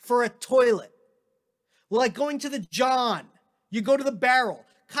for a toilet. Like going to the John, you go to the barrel.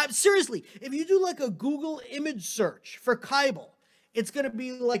 Seriously, if you do like a Google image search for Kibel, it's going to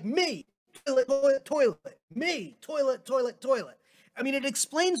be like me, toilet, toilet, toilet, me, toilet, toilet, toilet. I mean, it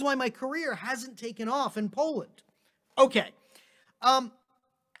explains why my career hasn't taken off in Poland. Okay.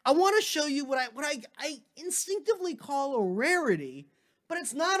 I want to show you what I instinctivly call a rarity, but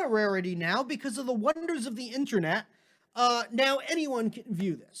it's not a rarity now because of the wonders of the internet. Now anyone can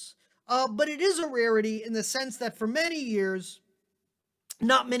view this. But it is a rarity in the sense that for many years,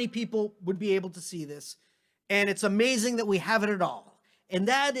 not many people would be able to see this. And it's amazing that we have it at all. And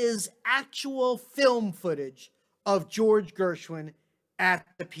that is actual film footage of George Gershwin at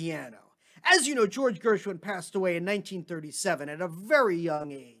the piano. As you know, George Gershwin passed away in 1937 at a very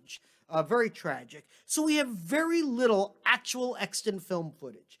young age, very tragic. So we have very little actual extant film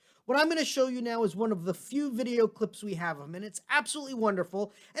footage. What I'm going to show you now is one of the few video clips we have of him, and it's absolutely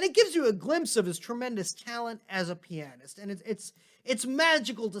wonderful, and it gives you a glimpse of his tremendous talent as a pianist, and it's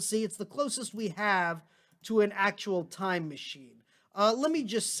magical to see. It's the closest we have to an actual time machine. Let me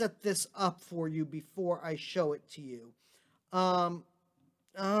just set this up for you before I show it to you.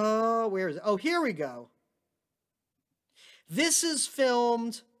 Where is it? Oh, here we go. This is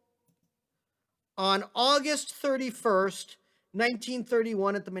filmed on August 31st,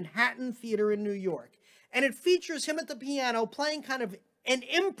 1931 at the Manhattan Theater in New York. And it features him at the piano playing kind of an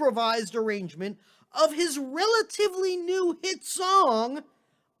improvised arrangement of his relatively new hit song,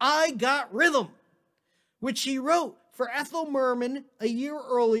 I Got Rhythm, which he wrote for Ethel Merman a year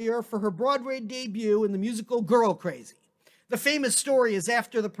earlier for her Broadway debut in the musical Girl Crazy. The famous story is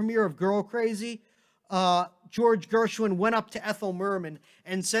after the premiere of Girl Crazy, George Gershwin went up to Ethel Merman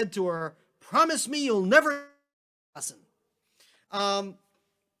and said to her, "Promise me you'll never listen."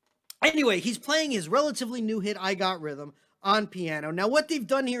 Anyway, he's playing his relatively new hit, I Got Rhythm, on piano. Now, what they've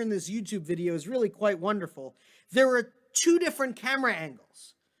done here in this YouTube video is really quite wonderful. There are two different camera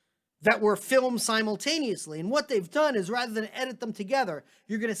angles that were filmed simultaneously. And what they've done is rather than edit them together,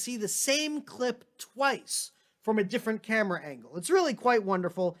 you're going to see the same clip twice from a different camera angle. It's really quite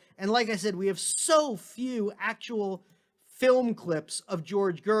wonderful. And like I said, we have so few actual film clips of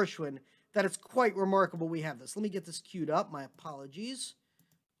George Gershwin that it's quite remarkable we have this. Let me get this queued up. My apologies.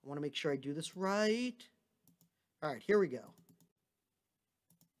 I want to make sure I do this right. All right, here we go.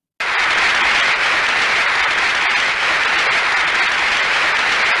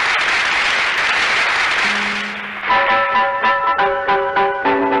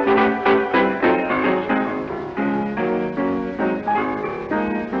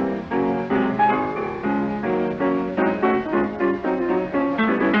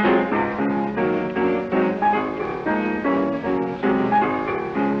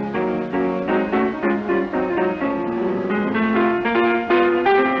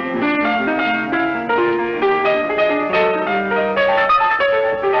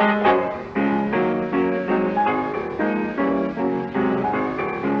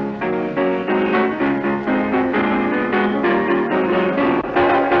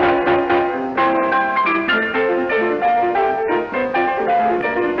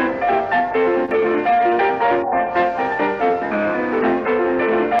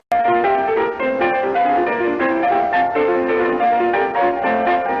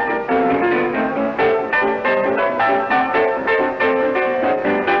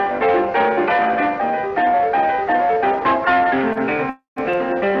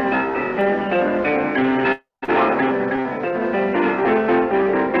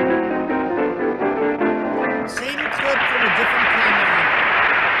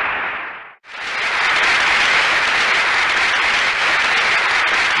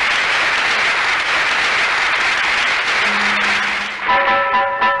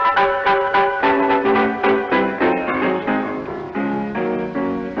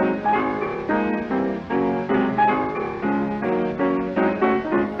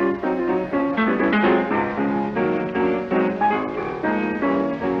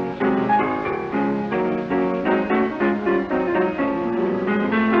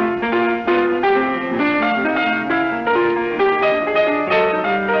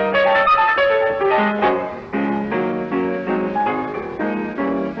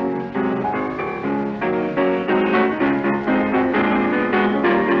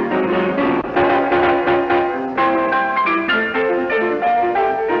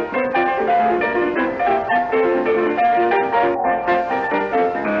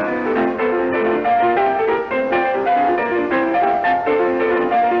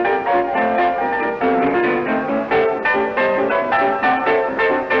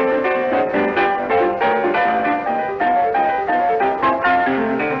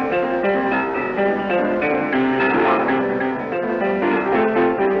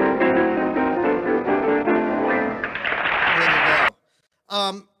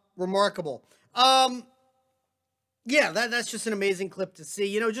 remarkable. Yeah, that's just an amazing clip to see.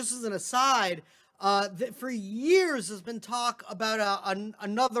 You know, just as an aside, for years there's been talk about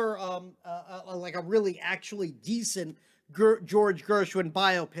another like a really actually decent George Gershwin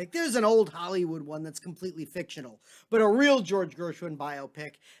biopic. There's an old Hollywood one that's completely fictional, but a real George Gershwin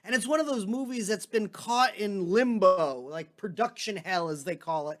biopic. And it's one of those movies that's been caught in limbo, like production hell, as they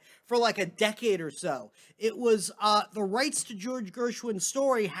call it, for like a decade or so. It was, the rights to George Gershwin's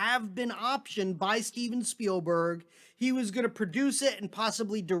story have been optioned by Steven Spielberg. He was going to produce it and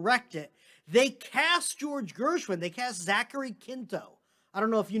possibly direct it. They cast George Gershwin. They cast Zachary Quinto. I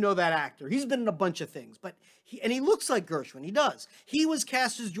don't know if you know that actor. He's been in a bunch of things, but he looks like Gershwin. He does. He was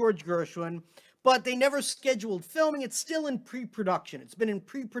cast as George Gershwin, but they never scheduled filming. It's still in pre-production. It's been in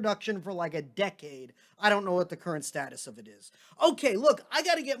pre-production for like a decade. I don't know what the current status of it is. Okay, look, I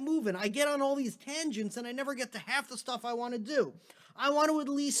got to get moving. I get on all these tangents and I never get to half the stuff I want to do. I want to at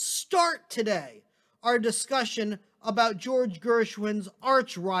least start today our discussion about George Gershwin's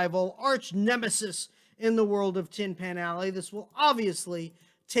arch rival, arch nemesis in the world of Tin Pan Alley. This will obviously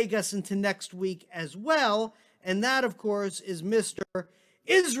take us into next week as well, and that, of course, is Mr.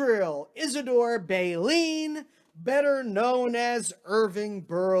 Israel Isidore Berlin, better known as Irving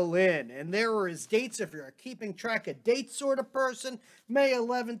Berlin. And there are his dates, if you're a keeping track of dates sort of person: May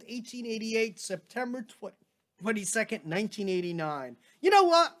 11th, 1888, September 22nd, 1989. You know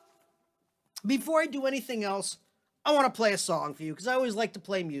what? Before I do anything else, I want to play a song for you, because I always like to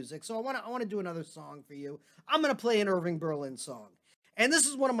play music, so I want to do another song for you. I'm going to play an Irving Berlin song. And this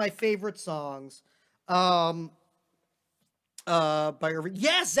is one of my favorite songs by Irving.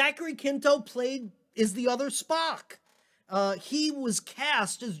 Yes, Zachary Quinto is the other Spock. He was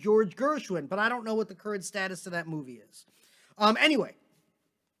cast as George Gershwin, but I don't know what the current status of that movie is. Anyway,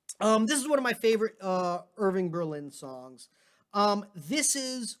 this is one of my favorite Irving Berlin songs. This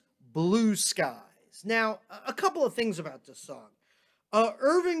is Blue Skies. Now, a couple of things about this song.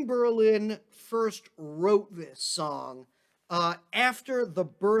 Irving Berlin first wrote this song after the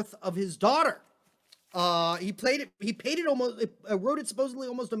birth of his daughter. He wrote it supposedly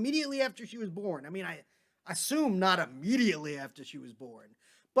almost immediately after she was born. I mean, I assume not immediately after she was born,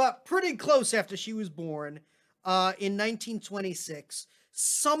 but pretty close after she was born in 1926,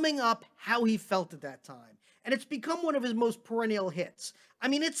 summing up how he felt at that time. And it's become one of his most perennial hits. I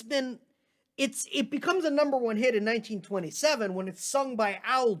mean, it becomes a #1 hit in 1927 when it's sung by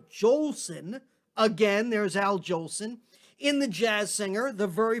Al Jolson. Again, there's Al Jolson in The Jazz Singer, the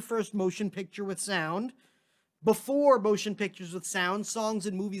very first motion picture with sound. Before motion pictures with sound, songs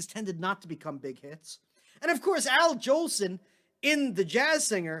and movies tended not to become big hits. And of course, Al Jolson in The Jazz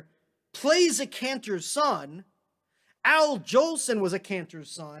Singer plays a cantor's son. Al Jolson was a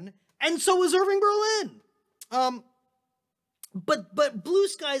cantor's son, and so was Irving Berlin. But Blue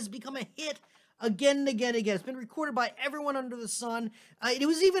Skies has become a hit again and again and again. It's been recorded by everyone under the sun. It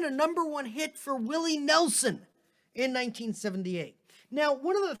was even a #1 hit for Willie Nelson in 1978. Now,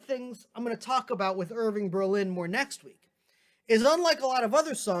 one of the things I'm going to talk about with Irving Berlin more next week is, unlike a lot of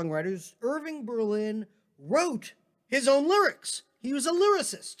other songwriters, Irving Berlin wrote his own lyrics. He was a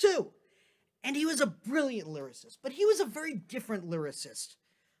lyricist, too. And he was a brilliant lyricist. But he was a very different lyricist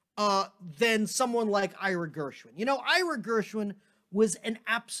than someone like Ira Gershwin. You know, Ira Gershwin was an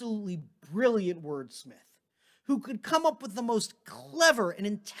absolutely brilliant wordsmith who could come up with the most clever and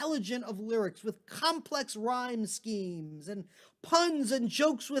intelligent of lyrics with complex rhyme schemes and puns and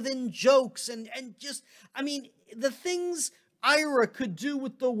jokes within jokes and just, I mean, the things Ira could do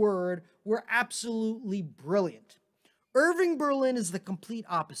with the word were absolutely brilliant. Irving Berlin is the complete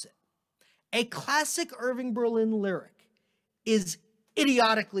opposite. A classic Irving Berlin lyric is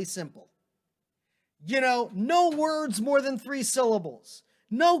idiotically simple. You know, no words more than 3 syllables.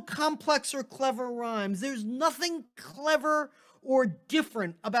 No complex or clever rhymes. There's nothing clever or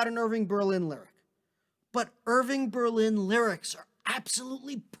different about an Irving Berlin lyric. But Irving Berlin lyrics are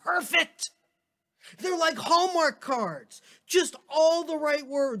absolutely perfect. They're like Hallmark cards. Just all the right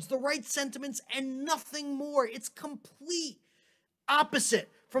words, the right sentiments, and nothing more. It's complete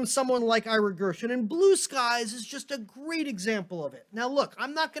opposite from someone like Ira Gershwin, and Blue Skies is just a great example of it. Now look,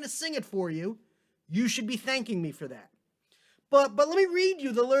 I'm not going to sing it for you. You should be thanking me for that. But let me read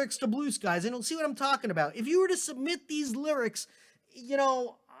you the lyrics to Blue Skies, and you'll see what I'm talking about. If you were to submit these lyrics, you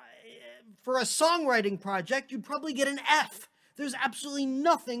know, for a songwriting project, you'd probably get an F. There's absolutely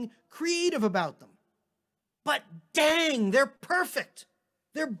nothing creative about them. But dang, they're perfect.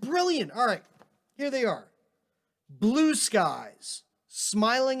 They're brilliant. All right, here they are. Blue skies,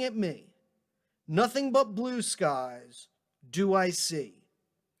 smiling at me. Nothing but blue skies do I see.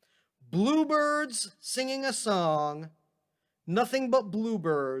 Bluebirds singing a song. Nothing but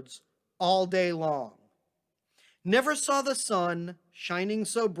bluebirds all day long. Never saw the sun shining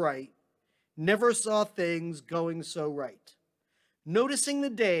so bright, never saw things going so right. Noticing the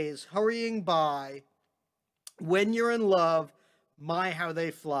days hurrying by, when you're in love, my how they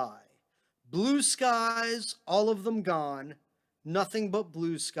fly. Blue skies, all of them gone, nothing but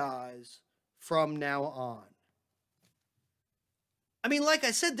blue skies from now on. I mean, like I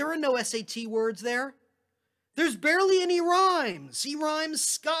said, there are no SAT words there. There's barely any rhymes. He rhymes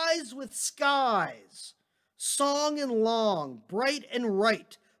skies with skies, song and long, bright and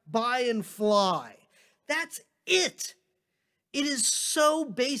right, by and fly. That's it. It is so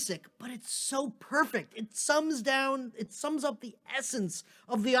basic, but it's so perfect. It sums up the essence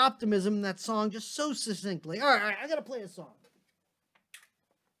of the optimism in that song just so succinctly. All right, I gotta play a song.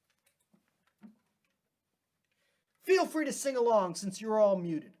 Feel free to sing along since you're all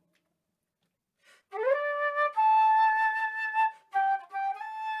muted.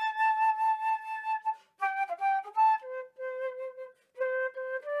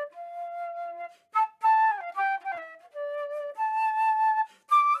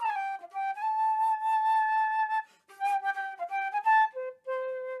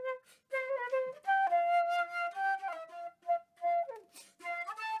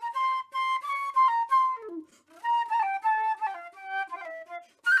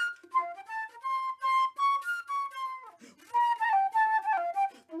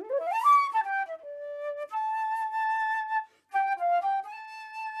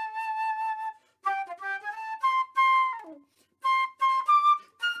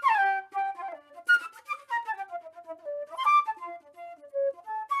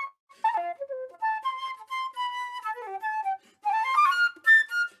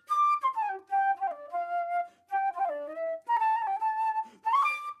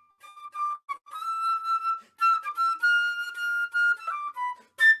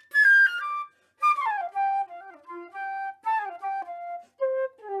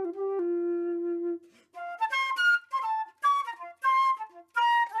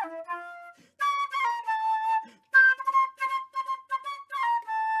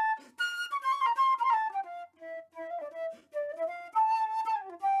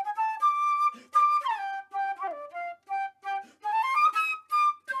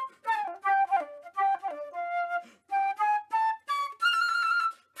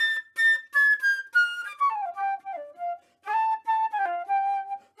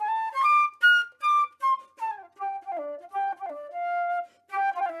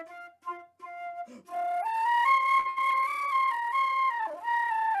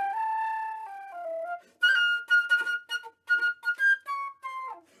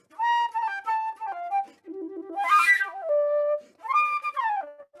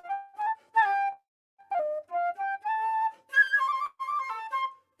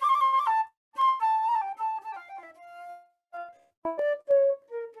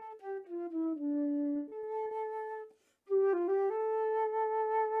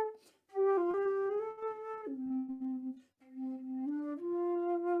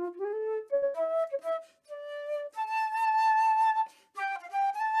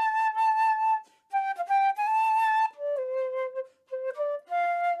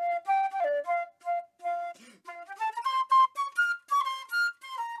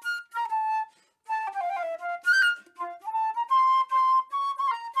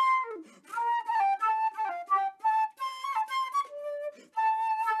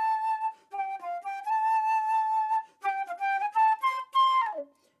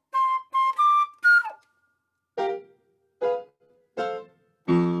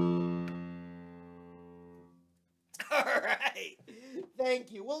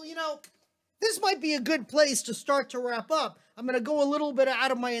 Thank you. Well, this might be a good place to start to wrap up. I'm going to go a little bit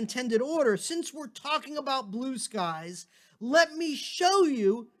out of my intended order. Since we're talking about blue skies, let me show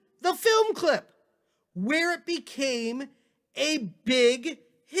you the film clip where it became a big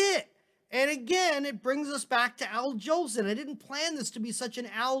hit. And again, it brings us back to Al Jolson. I didn't plan this to be such an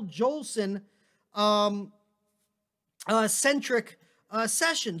Al Jolson centric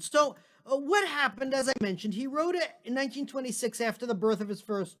session. So what happened, as I mentioned, he wrote it in 1926 after the birth of his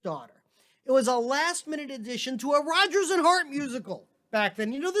first daughter. It was a last-minute addition to a Rodgers and Hart musical back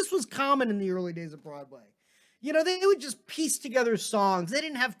then. This was common in the early days of Broadway. They would just piece together songs. They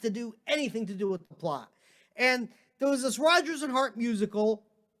didn't have to do anything to do with the plot. And there was this Rodgers and Hart musical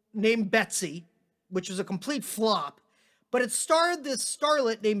named Betsy, which was a complete flop, but it starred this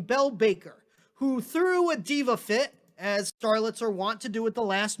starlet named Belle Baker, who threw a diva fit, as starlets are wont to do at the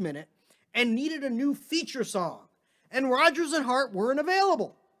last minute, and needed a new feature song. And Rodgers and Hart weren't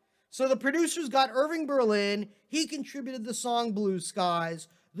available. So the producers got Irving Berlin. He contributed the song Blue Skies.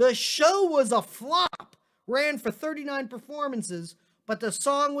 The show was a flop, ran for 39 performances, but the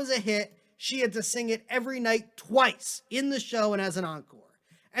song was a hit. She had to sing it every night twice in the show and as an encore.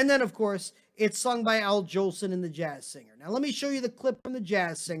 And then, of course, it's sung by Al Jolson and the Jazz Singer. Now, let me show you the clip from the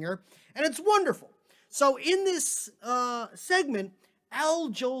Jazz Singer, and it's wonderful. So in this segment, Al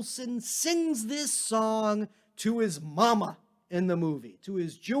Jolson sings this song to his mama in the movie, to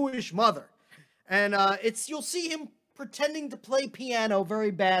his Jewish mother. And you'll see him pretending to play piano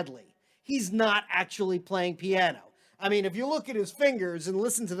very badly. He's not actually playing piano. I mean, if you look at his fingers and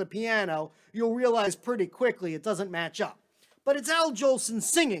listen to the piano, you'll realize pretty quickly it doesn't match up. But it's Al Jolson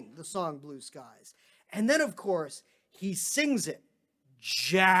singing the song Blue Skies. And then, of course, he sings it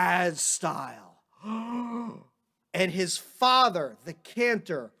jazz style. And his father, the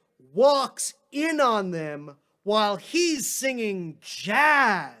cantor, walks in on them while he's singing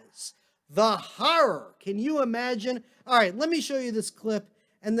jazz. The horror. Can you imagine? All right, let me show you this clip,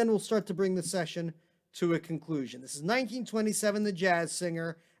 and then we'll start to bring the session to a conclusion. This is 1927, The Jazz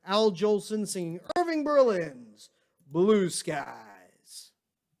Singer, Al Jolson singing Irving Berlin's Blue Skies.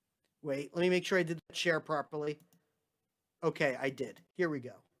 Wait, let me make sure I did the share properly. Okay, I did. Here we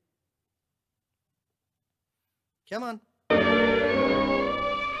go. Come on.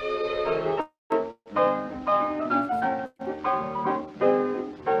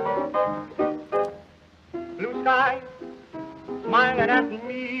 Blue skies smiling at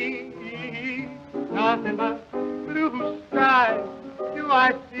me, nothing but blue skies do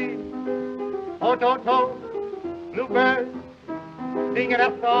I see. Oh, bluebirds singing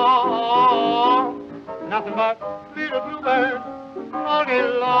a song, nothing but little bluebirds all day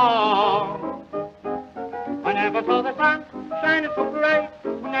long. I never saw the sun shining so bright,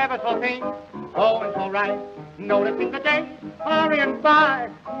 never saw things going so right. Noticing the days hurrying by,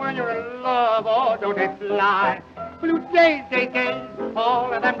 when you're in love, oh, don't they fly? Blue days,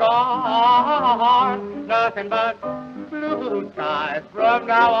 all of them gone, nothing but blue skies from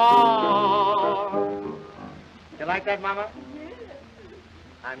now on. You like that, Mama? Yes.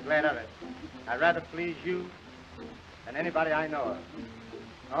 I'm glad of it. I'd rather please you than anybody I know of.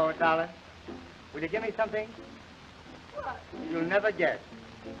 Oh, darling, will you give me something? What? You'll never guess.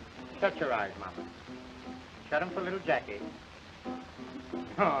 Shut your eyes, Mama. Shut them for little Jackie.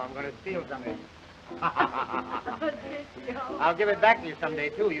 Oh, I'm going to steal something. I'll give it back to you someday,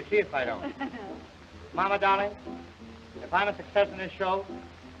 too. You see if I don't. Mama, darling, if I'm a success in this show,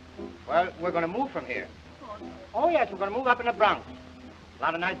 well, we're going to move from here. Oh, yes, we're going to move up in the Bronx. A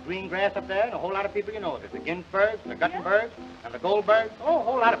lot of nice green grass up there and a whole lot of people you know. There's the Ginsbergs, the Guttenbergs, and the Goldbergs. Oh, a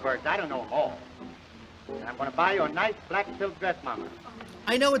whole lot of birds. I don't know them all. And I'm going to buy you a nice black silk dress, Mama.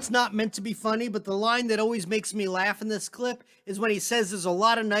 I know it's not meant to be funny, but the line that always makes me laugh in this clip is when he says there's a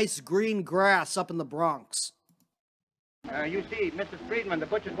lot of nice green grass up in the Bronx. You see, Mrs. Friedman, the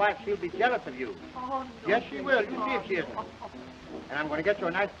butcher's wife, she'll be jealous of you. Oh, no. Yes, she will. You see if she isn't. And I'm going to get you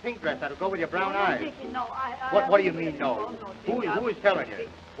a nice pink dress that'll go with your brown eyes. No, what do you mean, no? Who is telling you?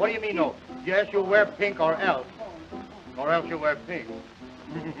 What do you mean, no? Yes, you'll wear pink or else. Or else you'll wear pink.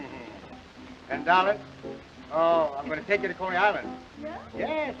 And, darling, oh, I'm going to take you to Coney Island. Yeah?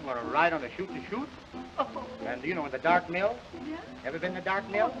 Yes, I'm going to ride on the chute-to-chute. Oh. And, you know, in the dark mill. Yeah? Ever been in the dark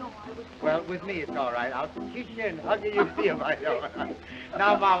mill? Oh, no, I was... Well, with me, it's all right. I'll kiss you and hug you, see if I don't.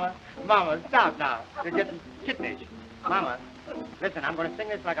 Now, Mama, stop now. You're getting kittenish. Mama, listen, I'm going to sing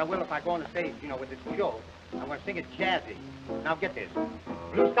this like I will if I go on the stage, you know, with this show. I'm going to sing it jazzy. Now, get this.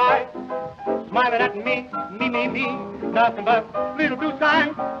 Blue skies, smiling at me, me. Nothing but little blue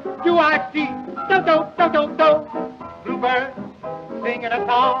skies do I see. Do. Bluebird singing a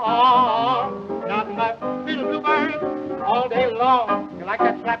song. Nothing but little bluebird all day long. You like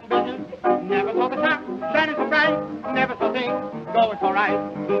that slapping business? Never saw the sun shining so bright. Never saw things going so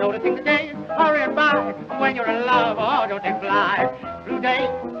right. Noticing the days hurrying by. When you're in love, oh, don't they fly? Blue days,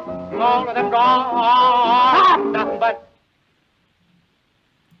 all of them gone. Nothing but...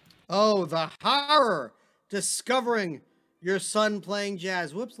 Oh, the horror. Discovering your son playing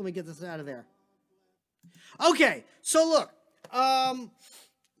jazz. Whoops, let me get this out of there. Okay, so look,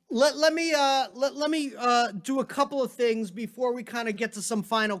 let me do a couple of things before we kind of get to some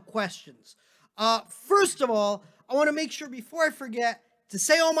final questions. First of all, I want to make sure before I forget to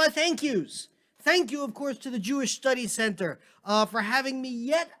say all my thank yous. Thank you, of course, to the Jewish Studies Center for having me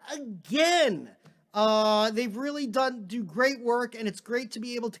yet again. They've really do great work, and it's great to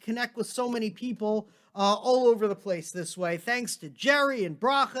be able to connect with so many people all over the place this way. Thanks to Jerry and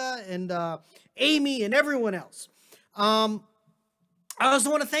Bracha and Amy and everyone else. I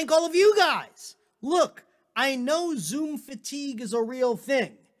also want to thank all of you guys. Look, I know Zoom fatigue is a real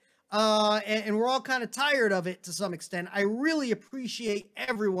thing. and we're all kind of tired of it to some extent. I really appreciate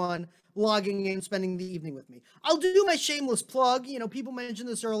everyone logging in, spending the evening with me. I'll do my shameless plug. You know, people mentioned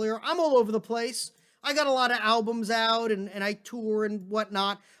this earlier. I'm all over the place. I got a lot of albums out, and I tour and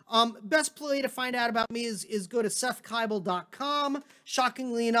whatnot. Best way to find out about me is go to sethkibel.com.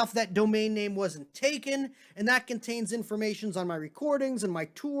 Shockingly enough, that domain name wasn't taken, and that contains information on my recordings and my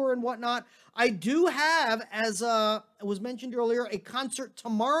tour and whatnot. I do have, as was mentioned earlier, a concert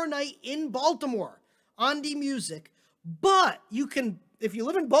tomorrow night in Baltimore on D Music. But you can, if you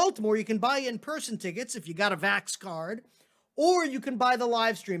live in Baltimore, you can buy in-person tickets if you got a Vax card, or you can buy the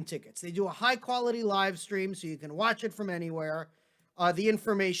live stream tickets. They do a high-quality live stream, so you can watch it from anywhere. The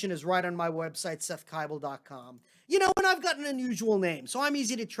information is right on my website, sethkibel.com. You know, and I've got an unusual name, so I'm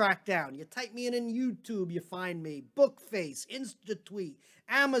easy to track down. You type me in YouTube, you find me. Bookface, InstaTweet,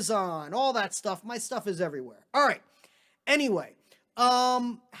 Amazon, all that stuff. My stuff is everywhere. All right. Anyway,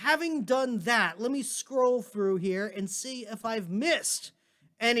 having done that, let me scroll through here and see if I've missed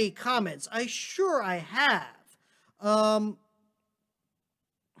any comments. I have.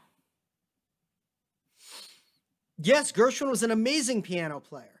 Yes, Gershwin was an amazing piano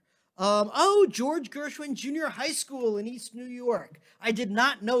player. Oh, George Gershwin Junior High School in East New York. I did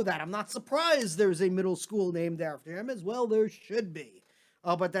not know that. I'm not surprised there's a middle school named after him, as well there should be.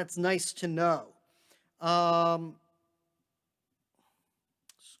 But that's nice to know.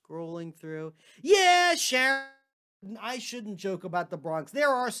 Scrolling through. Yeah, Sharon, I shouldn't joke about the Bronx. There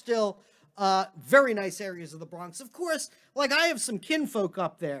are still very nice areas of the Bronx. Of course, like I have some kinfolk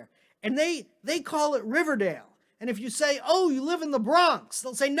up there, and they call it Riverdale. And if you say, oh, you live in the Bronx,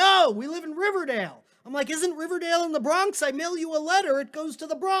 they'll say, no, we live in Riverdale. I'm like, isn't Riverdale in the Bronx? I mail you a letter, it goes to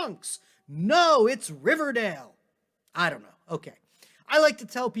the Bronx. No, it's Riverdale. I don't know. Okay. I like to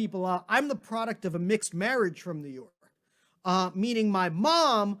tell people I'm the product of a mixed marriage from New York, meaning my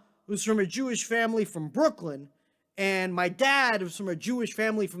mom was from a Jewish family from Brooklyn, and my dad was from a Jewish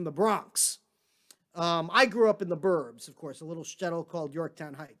family from the Bronx. I grew up in the burbs, of course, a little shtetl called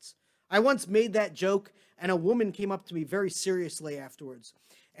Yorktown Heights. I once made that joke, and a woman came up to me very seriously afterwards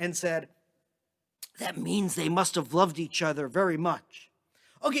and said, that means they must have loved each other very much.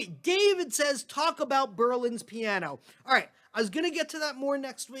 Okay, David says, talk about Berlin's piano. All right, I was going to get to that more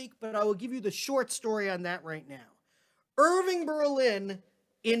next week, but I will give you the short story on that right now. Irving Berlin,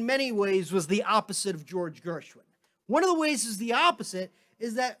 in many ways, was the opposite of George Gershwin. One of the ways is the opposite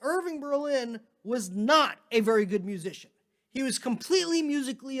is that Irving Berlin was not a very good musician. He was completely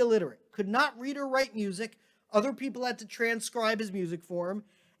musically illiterate, could not read or write music. Other people had to transcribe his music for him,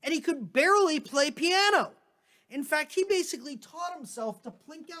 and he could barely play piano. In fact, he basically taught himself to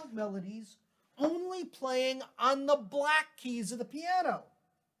plink out melodies only playing on the black keys of the piano.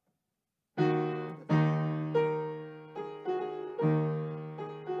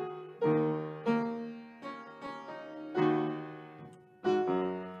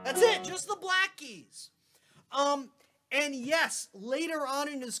 That's it, just the black keys. And yes, later on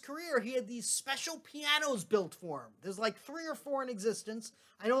in his career, he had these special pianos built for him. There's like 3 or 4 in existence.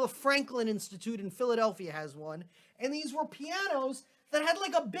 I know the Franklin Institute in Philadelphia has one. And these were pianos that had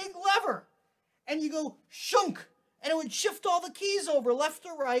like a big lever. And you go shunk, and it would shift all the keys over left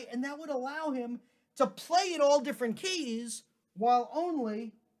or right, and that would allow him to play in all different keys while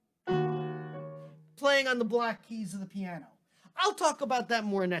only playing on the black keys of the piano. I'll talk about that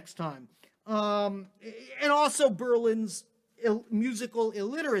more next time. And also Berlin's musical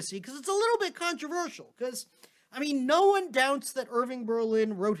illiteracy, because it's a little bit controversial, because, I mean, no one doubts that Irving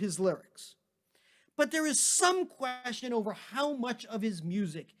Berlin wrote his lyrics, but there is some question over how much of his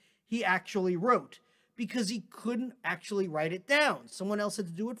music he actually wrote, because he couldn't actually write it down. Someone else had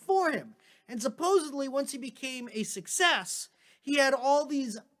to do it for him. And supposedly, once he became a success, he had all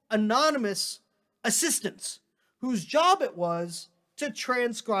these anonymous assistants whose job it was to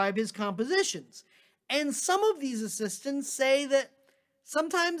transcribe his compositions. And some of these assistants say that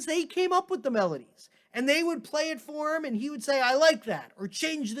sometimes they came up with the melodies, and they would play it for him, and he would say, I like that, or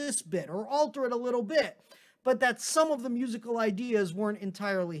change this bit, or alter it a little bit, but that some of the musical ideas weren't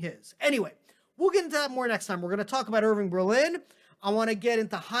entirely his. Anyway, we'll get into that more next time. We're going to talk about Irving Berlin. I want to get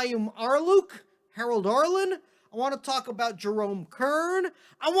into Chaim Arluk, Harold Arlen. I want to talk about Jerome Kern.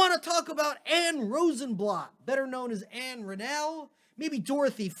 I want to talk about Anne Rosenblatt, better known as Anne Rennell. Maybe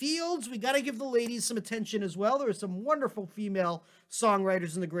Dorothy Fields. We got to give the ladies some attention as well. There are some wonderful female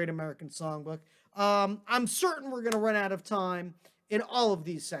songwriters in the Great American Songbook. I'm certain we're going to run out of time in all of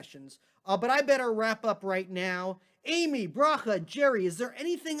these sessions, but I better wrap up right now. Amy, Bracha, Jerry, is there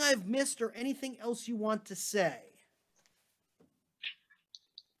anything I've missed or anything else you want to say?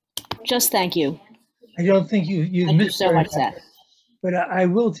 Just thank you. I don't think you Thank you missed so very much, much. Seth. But I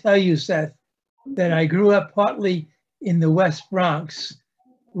will tell you, Seth, that I grew up partly in the West Bronx,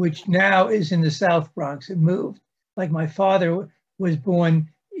 which now is in the South Bronx. It moved. Like my father was born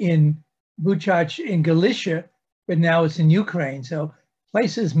in Buchach in Galicia, but now it's in Ukraine. So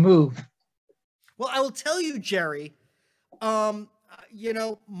places move. Well, I will tell you, Jerry, you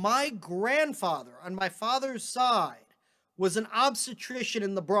know, my grandfather on my father's side was an obstetrician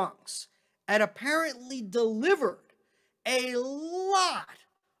in the Bronx and apparently delivered a lot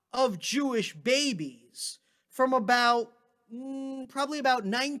of Jewish babies from about probably about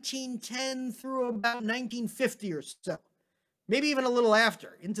 1910 through about 1950 or so, maybe even a little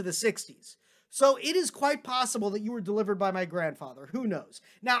after, into the 60s. So it is quite possible that you were delivered by my grandfather. Who knows?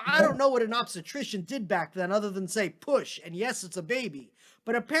 Now, I don't know what an obstetrician did back then other than say push, and yes, it's a baby.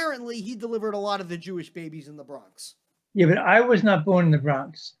 But apparently he delivered a lot of the Jewish babies in the Bronx. Yeah, but I was not born in the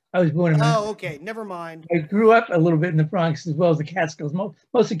Bronx. I was born in Oh, okay. Never mind. I grew up a little bit in the Bronx as well as the Catskills,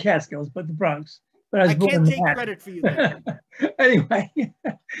 mostly Catskills, but the Bronx. But I was born can't in take credit for you then. Anyway,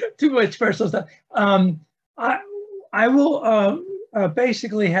 too much personal stuff. I will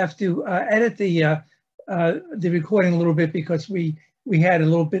basically have to edit the recording a little bit because we had a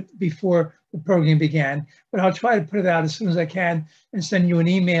little bit before the program began. But I'll try to put it out as soon as I can and send you an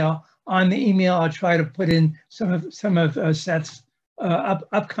email. On the email, I'll try to put in some of Seth's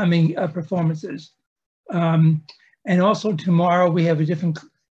upcoming performances. And also tomorrow we have a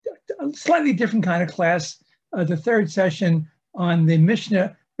slightly different kind of class, the third session on the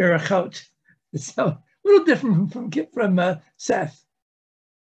Mishnah Berachot. So a little different from Seth.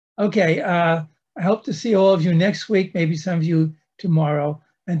 Okay, I hope to see all of you next week, maybe some of you tomorrow.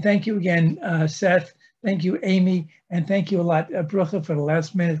 And thank you again, Seth. Thank you, Amy. And thank you a lot, Brucha, for the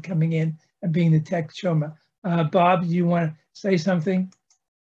last minute coming in and being the tech showman. Bob, do you want to say something?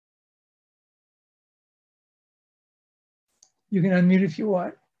 You can unmute if you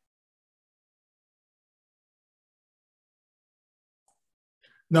want.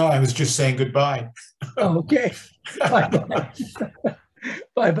 No, I was just saying goodbye. Oh, okay. Bye-bye.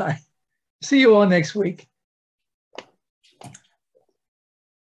 Bye-bye. See you all next week.